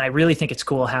agree. And I really think it's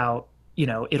cool how,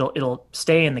 it'll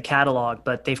stay in the catalog,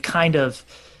 but they've kind of,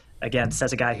 again,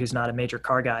 says a guy who's not a major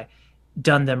car guy,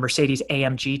 done the Mercedes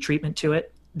AMG treatment to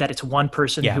it, that it's one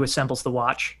person who assembles the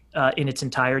watch in its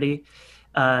entirety.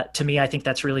 To me, I think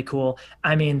that's really cool.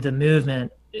 I mean, the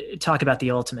movement, talk about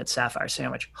the ultimate sapphire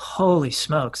sandwich. Holy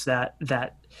smokes, that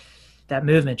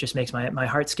movement just makes my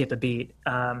heart skip a beat.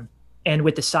 And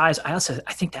with the size, I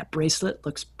think that bracelet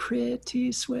looks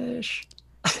pretty swish.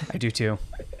 I do too.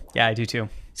 Yeah, I do too.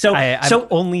 So I've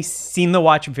only seen the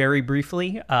watch very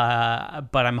briefly,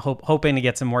 but I'm hoping to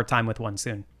get some more time with one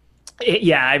soon.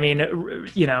 Yeah, I mean,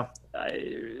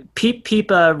 peep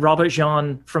Robert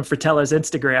Jean from Fratello's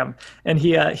Instagram, and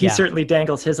he certainly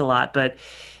dangles his a lot. But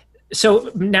so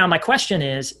now my question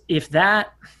is,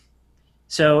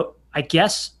 so I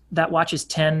guess that watch is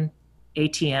 10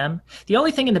 ATM. The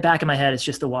only thing in the back of my head is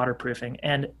just the waterproofing.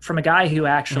 And from a guy who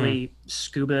actually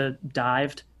scuba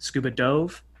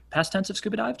dove, past tense of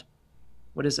scuba dived?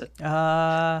 What is it?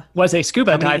 Was a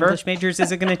scuba diver. How many English majors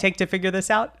is it going to take to figure this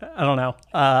out? I don't know.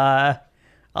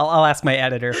 I'll ask my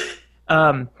editor.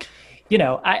 I'm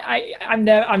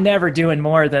never doing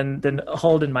more than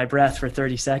holding my breath for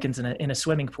 30 seconds in a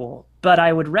swimming pool. But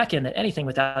I would reckon that anything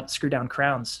without screw down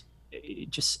crowns,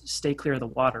 just stay clear of the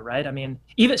water, right? I mean,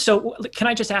 even so, can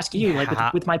I just ask you,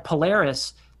 like with my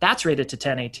Polaris, that's rated to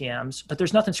 10 ATMs, but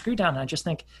there's nothing screwed down. And I just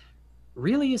think,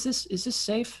 really, is this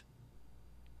safe?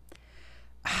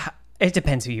 It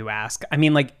depends who you ask. I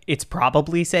mean, like, it's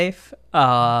probably safe.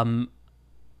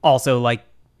 Also, like,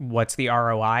 what's the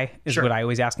ROI is what I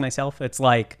always ask myself. It's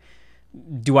like,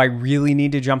 do I really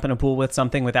need to jump in a pool with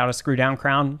something without a screw down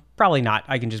crown? Probably not.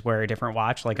 I can just wear a different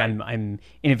watch. Like, I'm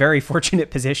in a very fortunate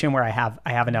position where I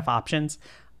have enough options.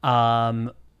 I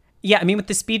mean, with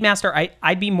the Speedmaster,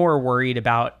 I'd be more worried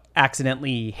about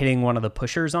accidentally hitting one of the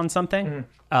pushers on something,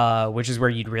 which is where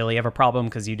you'd really have a problem,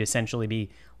 because you'd essentially be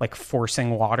like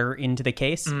forcing water into the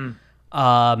case.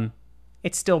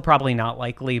 It's still probably not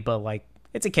likely, but like,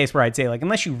 it's a case where I'd say, like,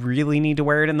 unless you really need to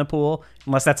wear it in the pool,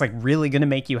 unless that's like really going to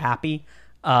make you happy,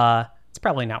 it's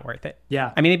probably not worth it.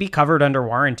 Yeah. I mean, it'd be covered under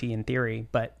warranty in theory,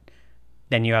 but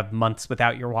then you have months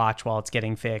without your watch while it's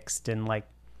getting fixed, and like,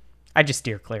 I just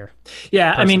steer clear.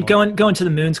 Yeah. Personally. I mean, going to the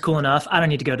moon's cool enough. I don't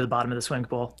need to go to the bottom of the swimming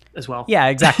pool as well. Yeah,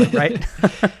 exactly. Right.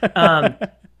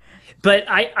 But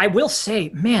I will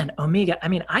say, man, Omega, I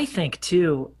mean, I think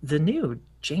too, the new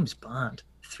James Bond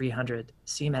 300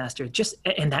 Seamaster, just,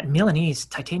 and that Milanese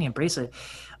titanium bracelet,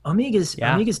 Omega's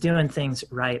doing things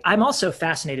right. I'm also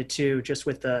fascinated too, just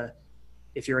with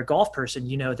if you're a golf person,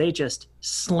 they just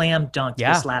slam dunked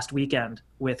this last weekend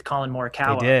with Colin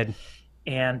Morikawa. They did.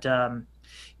 And,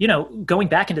 going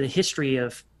back into the history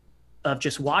of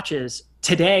just watches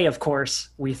today, of course,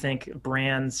 we think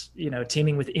brands,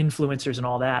 teaming with influencers and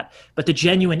all that, but the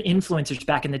genuine influencers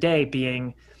back in the day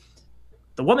being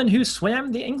the woman who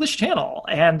swam the English Channel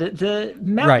and the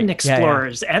mountain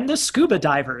explorers and the scuba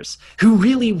divers who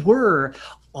really were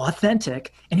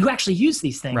authentic and who actually use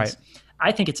these things. Right.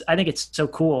 I think it's so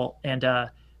cool. And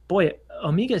boy,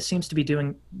 Omega seems to be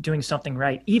doing something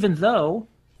right, even though,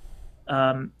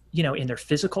 in their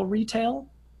physical retail,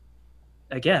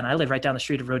 again, I live right down the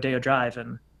street of Rodeo Drive,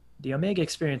 and the Omega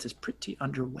experience is pretty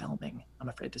underwhelming, I'm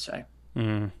afraid to say.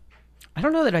 I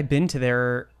don't know that I've been to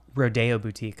their Rodeo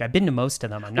boutique. I've been to most of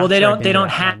them. I'm not well, they sure don't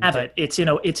have it. It's in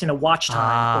a watch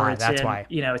time, or it's that's in, why.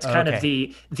 It's kind of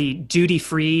the duty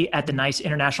free at the nice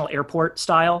international airport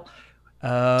style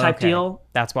type deal.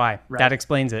 That's why. Right. That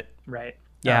explains it. Right.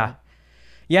 Yeah.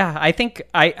 Yeah, I think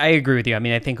I agree with you. I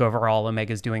mean, I think overall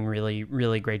Omega's doing really,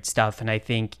 really great stuff. And I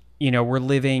think, we're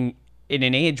living in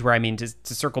an age where, I mean, to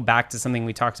circle back to something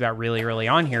we talked about really early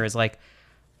on here, is like,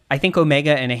 I think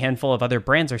Omega and a handful of other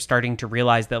brands are starting to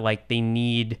realize that, like, they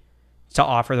need to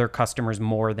offer their customers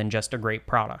more than just a great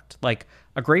product. Like,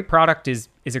 a great product is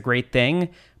a great thing,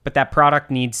 but that product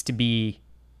needs to be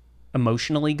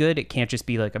emotionally good. It can't just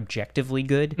be like objectively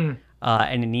good.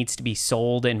 And it needs to be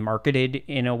sold and marketed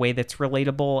in a way that's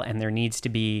relatable. And there needs to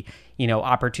be,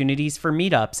 opportunities for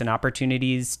meetups and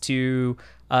opportunities to,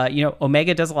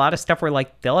 Omega does a lot of stuff where,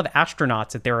 like, they'll have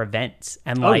astronauts at their events.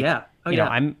 And like,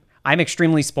 I'm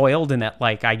extremely spoiled in that,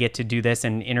 like, I get to do this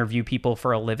and interview people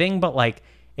for a living. But like,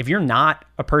 if you're not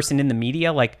a person in the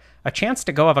media, like, a chance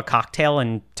to go have a cocktail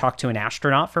and talk to an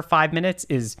astronaut for 5 minutes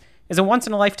is a once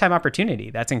in a lifetime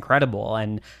opportunity. That's incredible.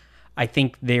 And I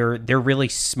think they're really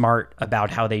smart about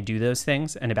how they do those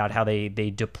things and about how they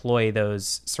deploy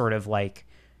those sort of, like,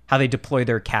 how they deploy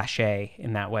their cachet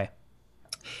in that way.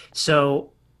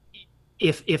 So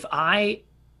if I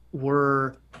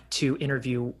were to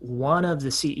interview one of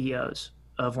the CEOs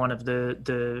of one of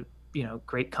the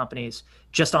great companies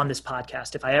just on this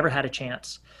podcast, if I ever had a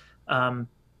chance,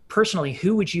 personally,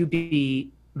 who would you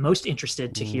be most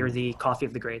interested to hear the Coffee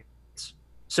of the Greats?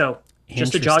 So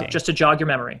just to jog your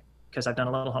memory, because I've done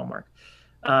a little homework.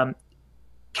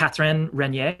 Catherine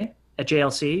Renier at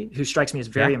JLC, who strikes me as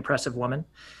a very impressive woman.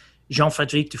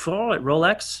 Jean-Frédéric Dufour at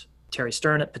Rolex, Terry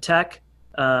Stern at Patek,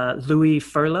 Louis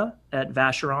Furla at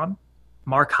Vacheron,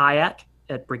 Mark Hayek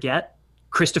at Breguet,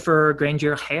 Christopher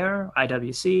Granger-Hare,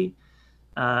 IWC,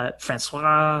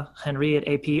 Francois Henry at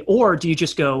AP, or do you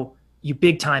just go, you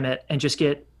big time it and just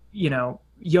get,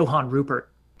 Johann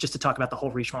Rupert just to talk about the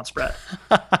whole Richemont spread?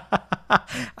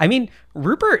 I mean,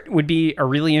 Rupert would be a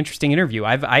really interesting interview.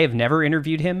 I have never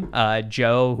interviewed him.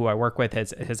 Joe, who I work with,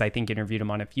 has I think interviewed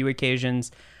him on a few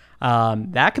occasions.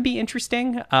 That could be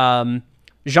interesting.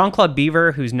 Jean-Claude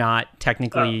Beaver, who's not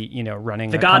technically,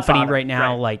 running the company right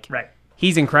now, right.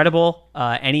 He's incredible.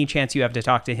 Any chance you have to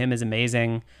talk to him is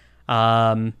amazing.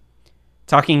 Talking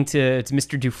to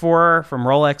Mr. Dufour from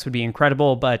Rolex would be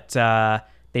incredible, but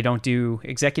they don't do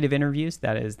executive interviews.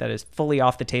 That is fully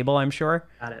off the table, I'm sure.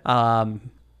 Got it.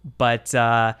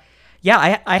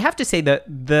 I have to say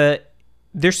that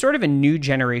there's sort of a new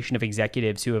generation of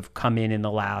executives who have come in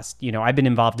the last, I've been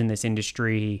involved in this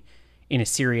industry in a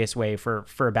serious way for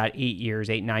about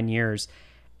 9 years.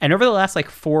 And over the last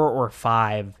 4 or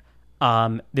 5,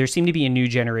 there seemed to be a new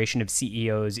generation of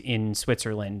CEOs in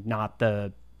Switzerland, not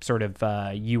the sort of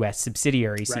U.S.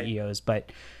 subsidiary CEOs,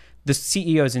 but the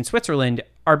CEOs in Switzerland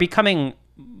are becoming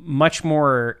much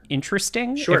more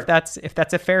interesting, if that's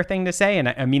a fair thing to say. And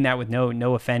I mean that with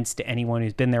no offense to anyone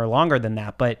who's been there longer than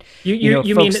that. But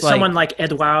you mean someone like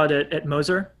Edouard at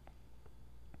Moser?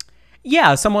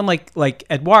 Yeah, someone like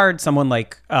Edouard, someone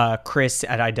like Chris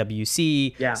at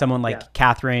IWC, someone like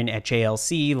Catherine at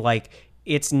JLC.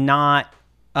 It's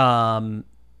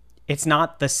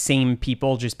not the same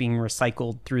people just being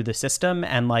recycled through the system.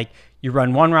 And you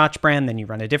run one watch brand, then you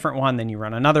run a different one, then you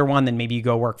run another one, then maybe you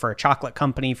go work for a chocolate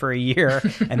company for a year,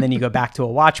 and then you go back to a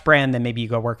watch brand, then maybe you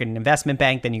go work at an investment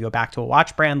bank, then you go back to a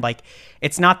watch brand.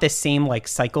 It's not the same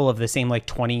cycle of the same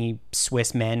 20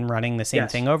 Swiss men running the same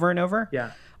thing over and over.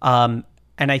 Yeah. And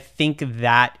I think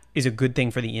that is a good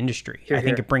thing for the industry. I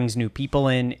think it brings new people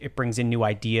in, it brings in new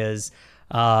ideas.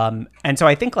 And so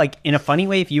I think in a funny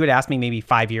way, if you had asked me maybe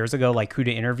 5 years ago, who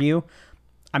to interview,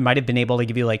 I might have been able to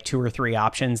give you 2 or 3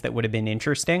 options that would have been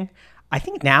interesting. I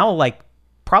think now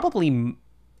probably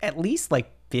at least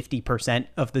 50%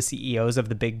 of the CEOs of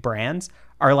the big brands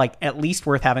are at least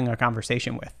worth having a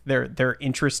conversation with. They're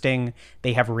interesting.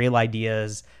 They have real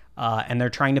ideas, and they're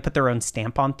trying to put their own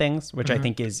stamp on things, which I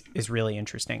think is really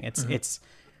interesting. It's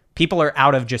people are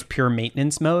out of just pure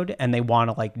maintenance mode and they want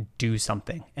to do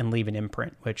something and leave an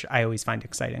imprint, which I always find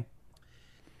exciting.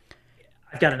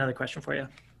 I've got another question for you.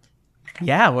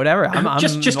 Yeah, whatever. I'm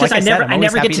just because I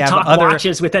never get to talk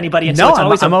watches with anybody. And no,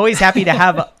 so I'm always happy to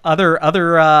have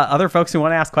other folks who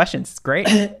want to ask questions. It's great.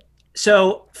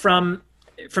 So from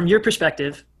your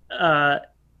perspective,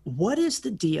 what is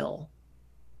the deal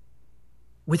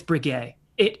with Breguet?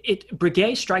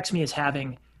 Breguet strikes me as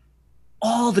having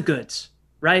all the goods,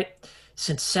 right?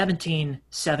 Since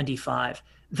 1775,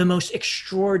 the most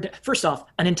extraordinary. First off,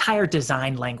 an entire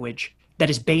design language that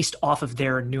is based off of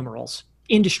their numerals,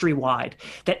 industry-wide,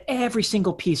 that every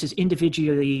single piece is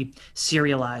individually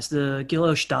serialized, the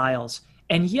Guilloche dials,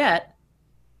 and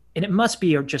it must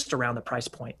be just around the price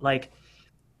point.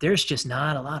 There's just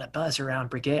not a lot of buzz around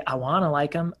Breguet. I want to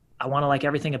like him. I want to like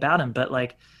everything about him, but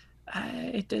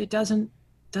it doesn't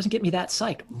get me that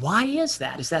psyched. Why is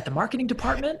that? Is that the marketing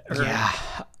department? Or? Yeah.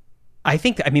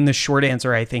 The short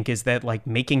answer, I think, is that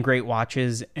making great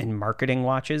watches and marketing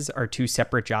watches are 2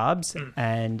 separate jobs.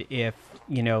 And if,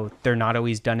 they're not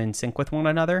always done in sync with one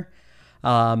another.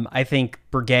 I think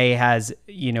Breguet has,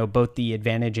 both the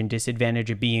advantage and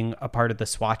disadvantage of being a part of the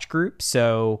Swatch Group.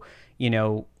 So,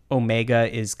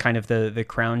 Omega is kind of the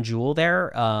crown jewel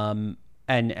there. And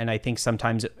I think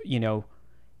sometimes,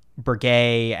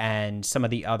 Breguet and some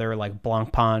of the other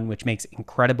Blancpain, which makes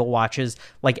incredible watches,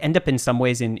 end up in some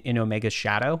ways in Omega's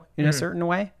shadow in a certain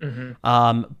way.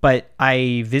 But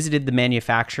I visited the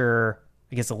manufacturer,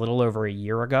 I guess a little over a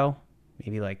year ago,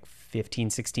 maybe 15,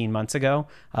 16 months ago.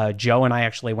 Joe and I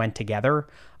actually went together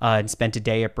and spent a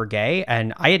day at Breguet,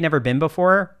 and I had never been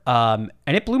before. And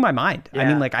it blew my mind.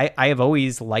 Yeah. I have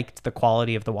always liked the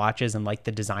quality of the watches and liked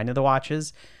the design of the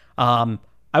watches.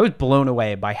 I was blown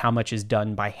away by how much is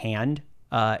done by hand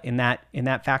in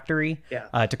that factory.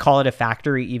 Yeah. To call it a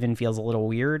factory even feels a little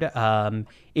weird.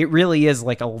 It really is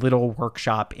like a little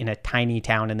workshop in a tiny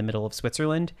town in the middle of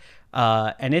Switzerland,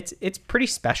 and it's pretty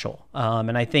special.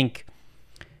 And I think,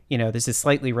 this is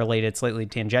slightly related, slightly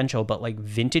tangential, but like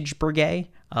vintage Breguet,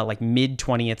 like mid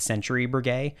 20th century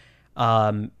Breguet,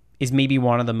 is maybe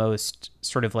one of the most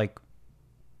sort of like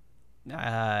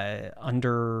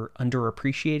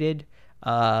underappreciated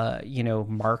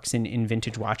marks in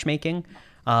vintage watchmaking.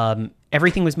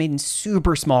 Everything was made in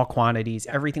super small quantities.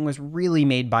 Everything was really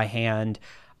made by hand.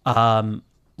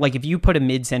 Like if you put a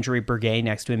mid-century Breguet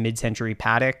next to a mid-century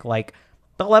Patek, like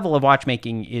the level of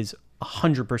watchmaking is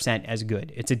 100% as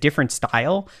good. It's a different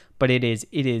style, but it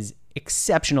is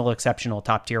exceptional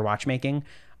top tier watchmaking.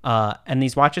 And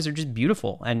these watches are just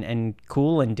beautiful and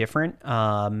cool and different.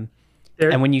 And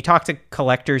when you talk to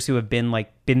collectors who have been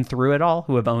through it all,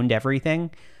 who have owned everything,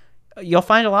 you'll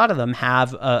find a lot of them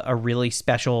have a really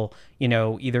special,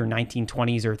 either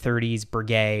 1920s or 30s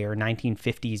Breguet or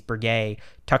 1950s Breguet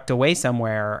tucked away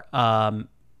somewhere,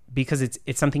 because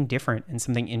it's something different and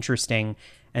something interesting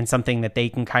and something that they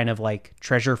can kind of like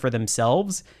treasure for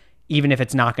themselves, even if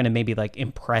it's not going to maybe like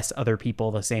impress other people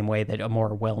the same way that a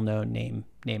more well-known name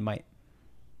might.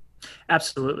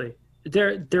 Absolutely.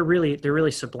 They're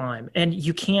really sublime, and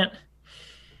you can't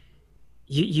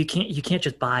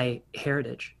just buy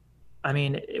heritage. I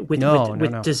mean, with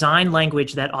design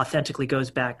language that authentically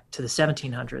goes back to the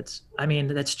 1700s. I mean,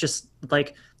 that's just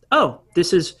like, oh,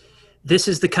 this is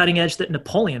the cutting edge that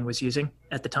Napoleon was using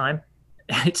at the time,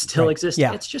 and it still exists.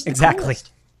 Yeah, it's just exactly.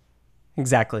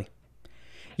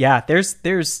 Yeah,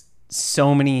 there's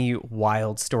so many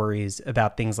wild stories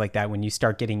about things like that when you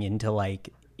start getting into like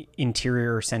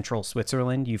interior central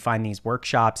Switzerland. You find these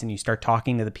workshops and you start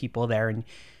talking to the people there, and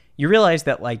you realize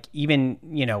that like even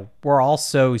we're all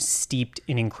so steeped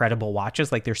in incredible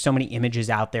watches. Like there's so many images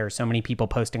out there, so many people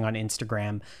posting on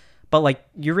Instagram, but like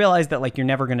you realize that like you're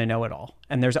never going to know it all,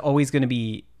 and there's always going to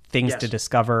be things to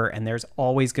discover, and there's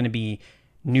always going to be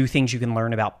new things you can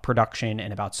learn about production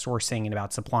and about sourcing and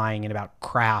about supplying and about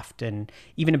craft and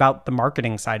even about the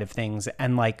marketing side of things.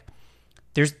 And like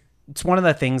it's one of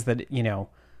the things that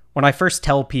when I first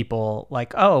tell people,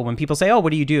 like, when people say, what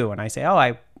do you do? And I say,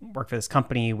 I work for this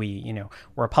company. We're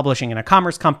a publishing and a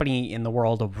commerce company in the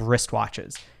world of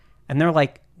wristwatches. And they're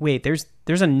like, wait, there's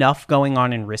enough going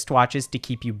on in wristwatches to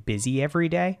keep you busy every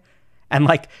day? And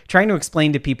like trying to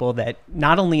explain to people that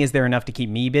not only is there enough to keep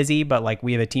me busy, but like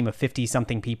we have a team of 50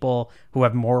 something people who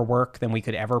have more work than we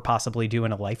could ever possibly do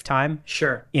in a lifetime.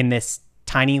 Sure. In this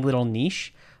tiny little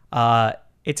niche.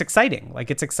 It's exciting.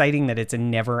 Like it's exciting that it's a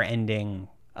never ending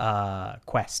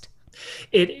quest.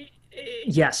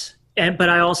 Yes. But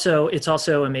it's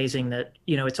also amazing that,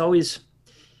 it's always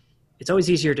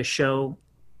easier to show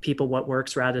people what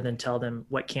works rather than tell them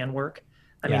what can work.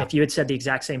 I mean, if you had said the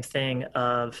exact same thing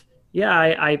of,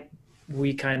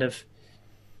 we kind of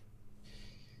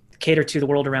cater to the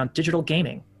world around digital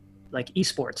gaming, like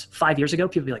esports 5 years ago,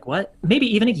 people would be like, what? Maybe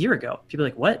even a year ago, people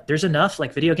would be like, what? There's enough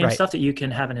like video game stuff that you can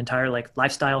have an entire like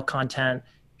lifestyle content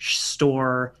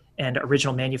store and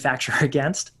original manufacturer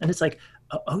against. And it's like,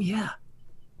 oh yeah,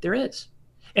 there is.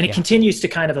 And it continues to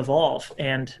kind of evolve.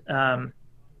 And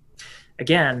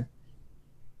again,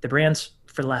 the brands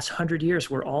for the last 100 years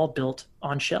were all built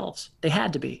on shelves. They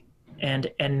had to be.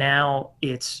 And now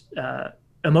it's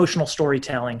emotional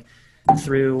storytelling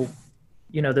through,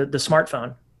 the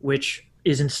smartphone, which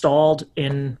is installed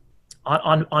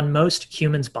on most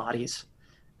humans' bodies.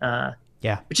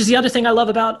 Which is the other thing I love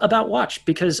about watch,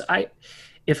 because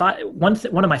one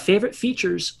of my favorite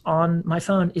features on my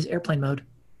phone is airplane mode,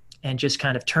 and just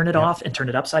kind of turn it off and turn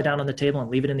it upside down on the table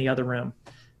and leave it in the other room.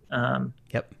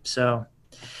 So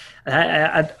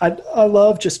I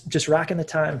love just rocking the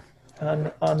time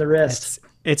on the wrist.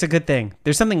 It's a good thing.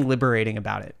 There's something liberating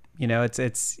about it.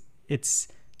 It's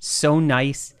so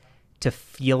nice to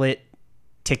feel it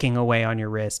ticking away on your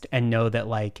wrist and know that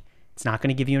like it's not going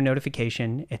to give you a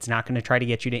notification. It's not going to try to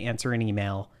get you to answer an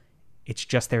email. It's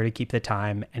just there to keep the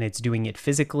time, and it's doing it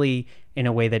physically in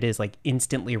a way that is like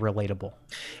instantly relatable.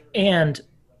 And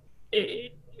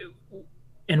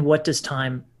what does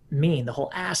time mean? The whole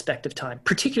aspect of time,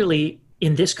 particularly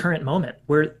in this current moment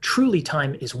where truly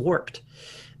time is warped.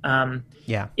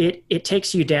 It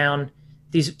takes you down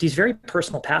these very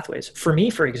personal pathways. For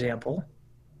me, for example,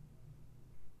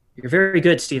 you're very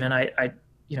good, Stephen. I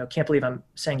can't believe I'm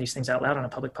saying these things out loud on a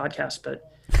public podcast,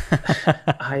 but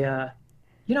I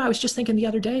was just thinking the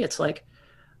other day, it's like,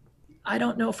 I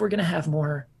don't know if we're going to have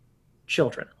more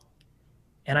children.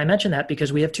 And I mention that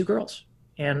because we have 2 girls,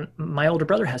 and my older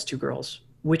brother has 2 girls,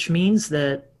 which means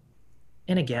that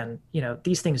and again,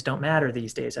 these things don't matter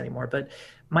these days anymore, but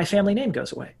my family name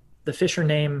goes away. The Fisher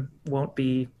name won't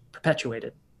be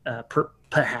perpetuated,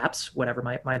 perhaps, whatever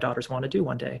my daughters want to do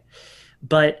one day.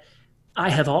 But I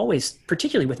have always,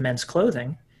 particularly with men's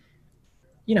clothing,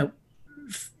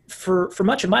 for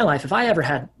much of my life, if I ever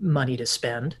had money to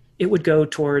spend, it would go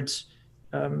towards,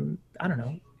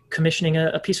 commissioning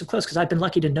a piece of clothes, because I've been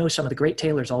lucky to know some of the great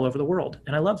tailors all over the world.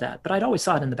 And I love that. But I'd always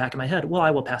thought in the back of my head, well,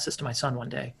 I will pass this to my son one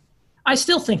day. I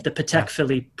still think the Patek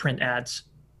Philippe print ads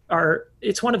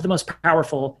it's one of the most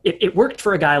powerful. It worked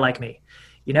for a guy like me.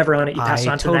 You never own it. You pass it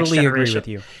on to the next generation. I totally agree with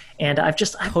you. And I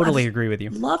totally agree with you.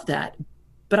 Love that.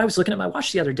 But I was looking at my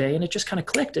watch the other day and it just kind of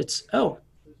clicked.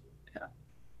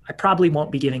 I probably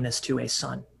won't be giving this to a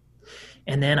son.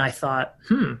 And then I thought,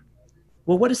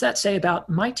 well, what does that say about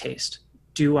my taste?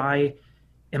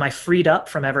 Am I freed up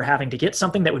from ever having to get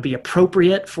something that would be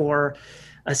appropriate for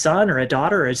a son or a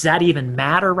daughter? Or does that even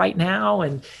matter right now?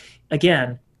 And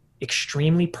again,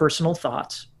 extremely personal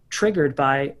thoughts triggered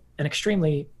by an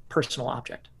extremely personal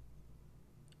object.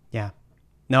 Yeah.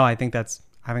 No, I think that's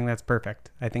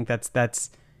perfect. I think that's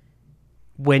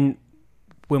when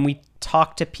we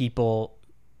talk to people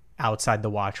outside the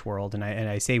watch world, and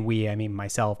I say we, I mean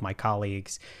myself, my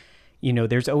colleagues,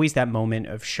 there's always that moment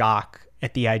of shock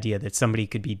at the idea that somebody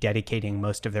could be dedicating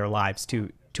most of their lives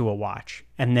to a watch.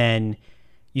 And then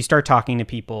you start talking to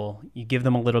people, you give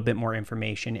them a little bit more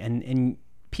information, and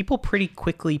people pretty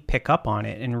quickly pick up on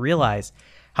it and realize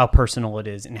how personal it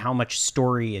is and how much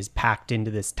story is packed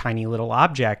into this tiny little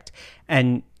object.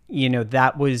 And,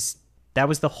 that was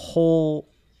the whole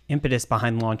impetus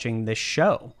behind launching this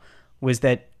show, was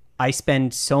that I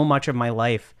spend so much of my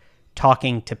life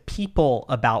talking to people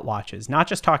about watches, not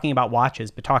just talking about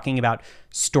watches, but talking about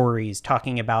stories,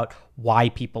 talking about why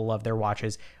people love their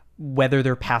watches, whether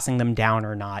they're passing them down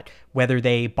or not, whether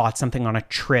they bought something on a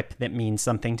trip that means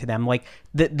something to them, like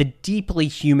the deeply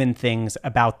human things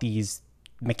about these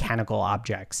mechanical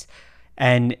objects.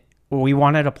 And we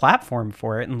wanted a platform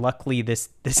for it. And luckily this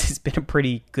has been a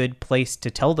pretty good place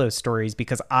to tell those stories,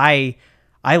 because I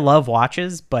love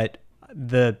watches, but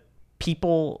the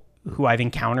people who I've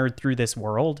encountered through this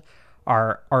world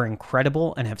are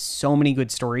incredible and have so many good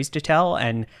stories to tell.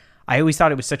 And I always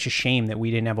thought it was such a shame that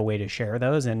we didn't have a way to share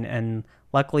those. And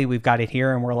luckily we've got it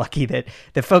here, and we're lucky that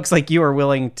folks like you are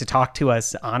willing to talk to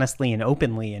us honestly and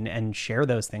openly and share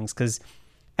those things. Because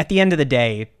at the end of the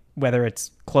day, whether it's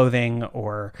clothing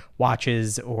or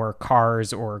watches or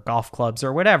cars or golf clubs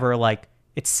or whatever, like,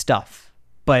 it's stuff.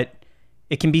 But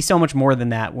it can be so much more than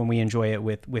that when we enjoy it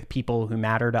with people who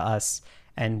matter to us,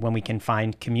 and when we can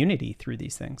find community through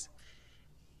these things.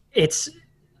 It's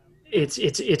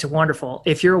wonderful.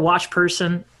 If you're a watch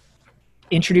person,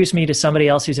 introduce me to somebody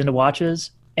else who's into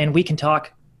watches, and we can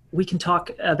talk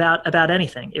about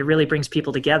anything. It really brings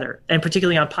people together, and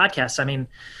particularly on podcasts. I mean,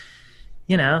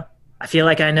 I feel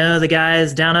like I know the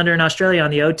guys down under in Australia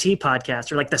on the OT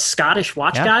podcast, or like the Scottish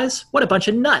watch guys. What a bunch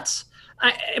of nuts.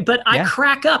 I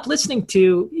crack up listening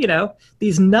to,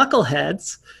 these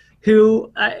knuckleheads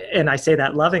who, and I say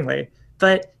that lovingly,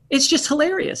 but it's just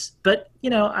hilarious. But,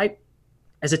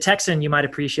 as a Texan, you might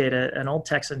appreciate an old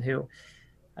Texan who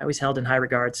I always held in high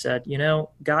regard said,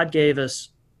 God gave us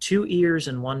 2 ears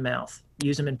and 1 mouth.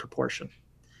 Use them in proportion.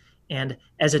 And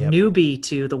as a newbie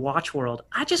to the watch world,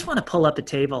 I just want to pull up a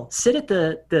table, sit at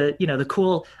the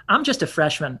cool, I'm just a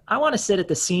freshman. I want to sit at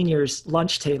the seniors'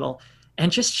 lunch table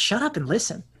and just shut up and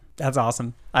listen. That's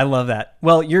awesome. I love that.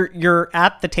 Well, you're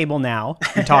at the table now.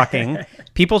 You're talking.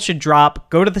 People should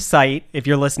go to the site. If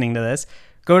you're listening to this,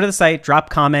 go to the site, drop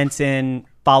comments in,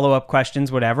 follow-up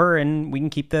questions, whatever, and we can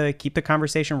keep the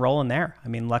conversation rolling there. I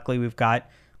mean, luckily we've got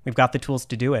the tools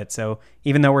to do it. So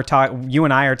even though you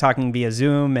and I are talking via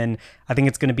Zoom, and I think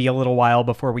it's going to be a little while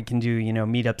before we can do,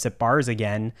 meetups at bars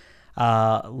again,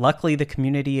 luckily the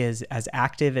community is as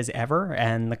active as ever,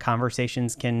 and the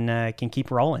conversations can keep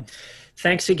rolling.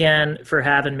 Thanks again for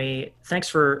having me. Thanks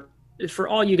for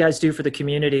all you guys do for the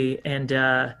community. And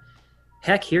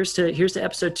heck, here's to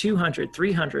episode 200,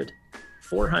 300,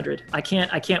 400. I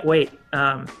can't wait.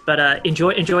 But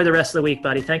enjoy the rest of the week,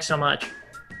 buddy. Thanks so much.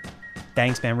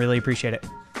 Thanks, man. Really appreciate it.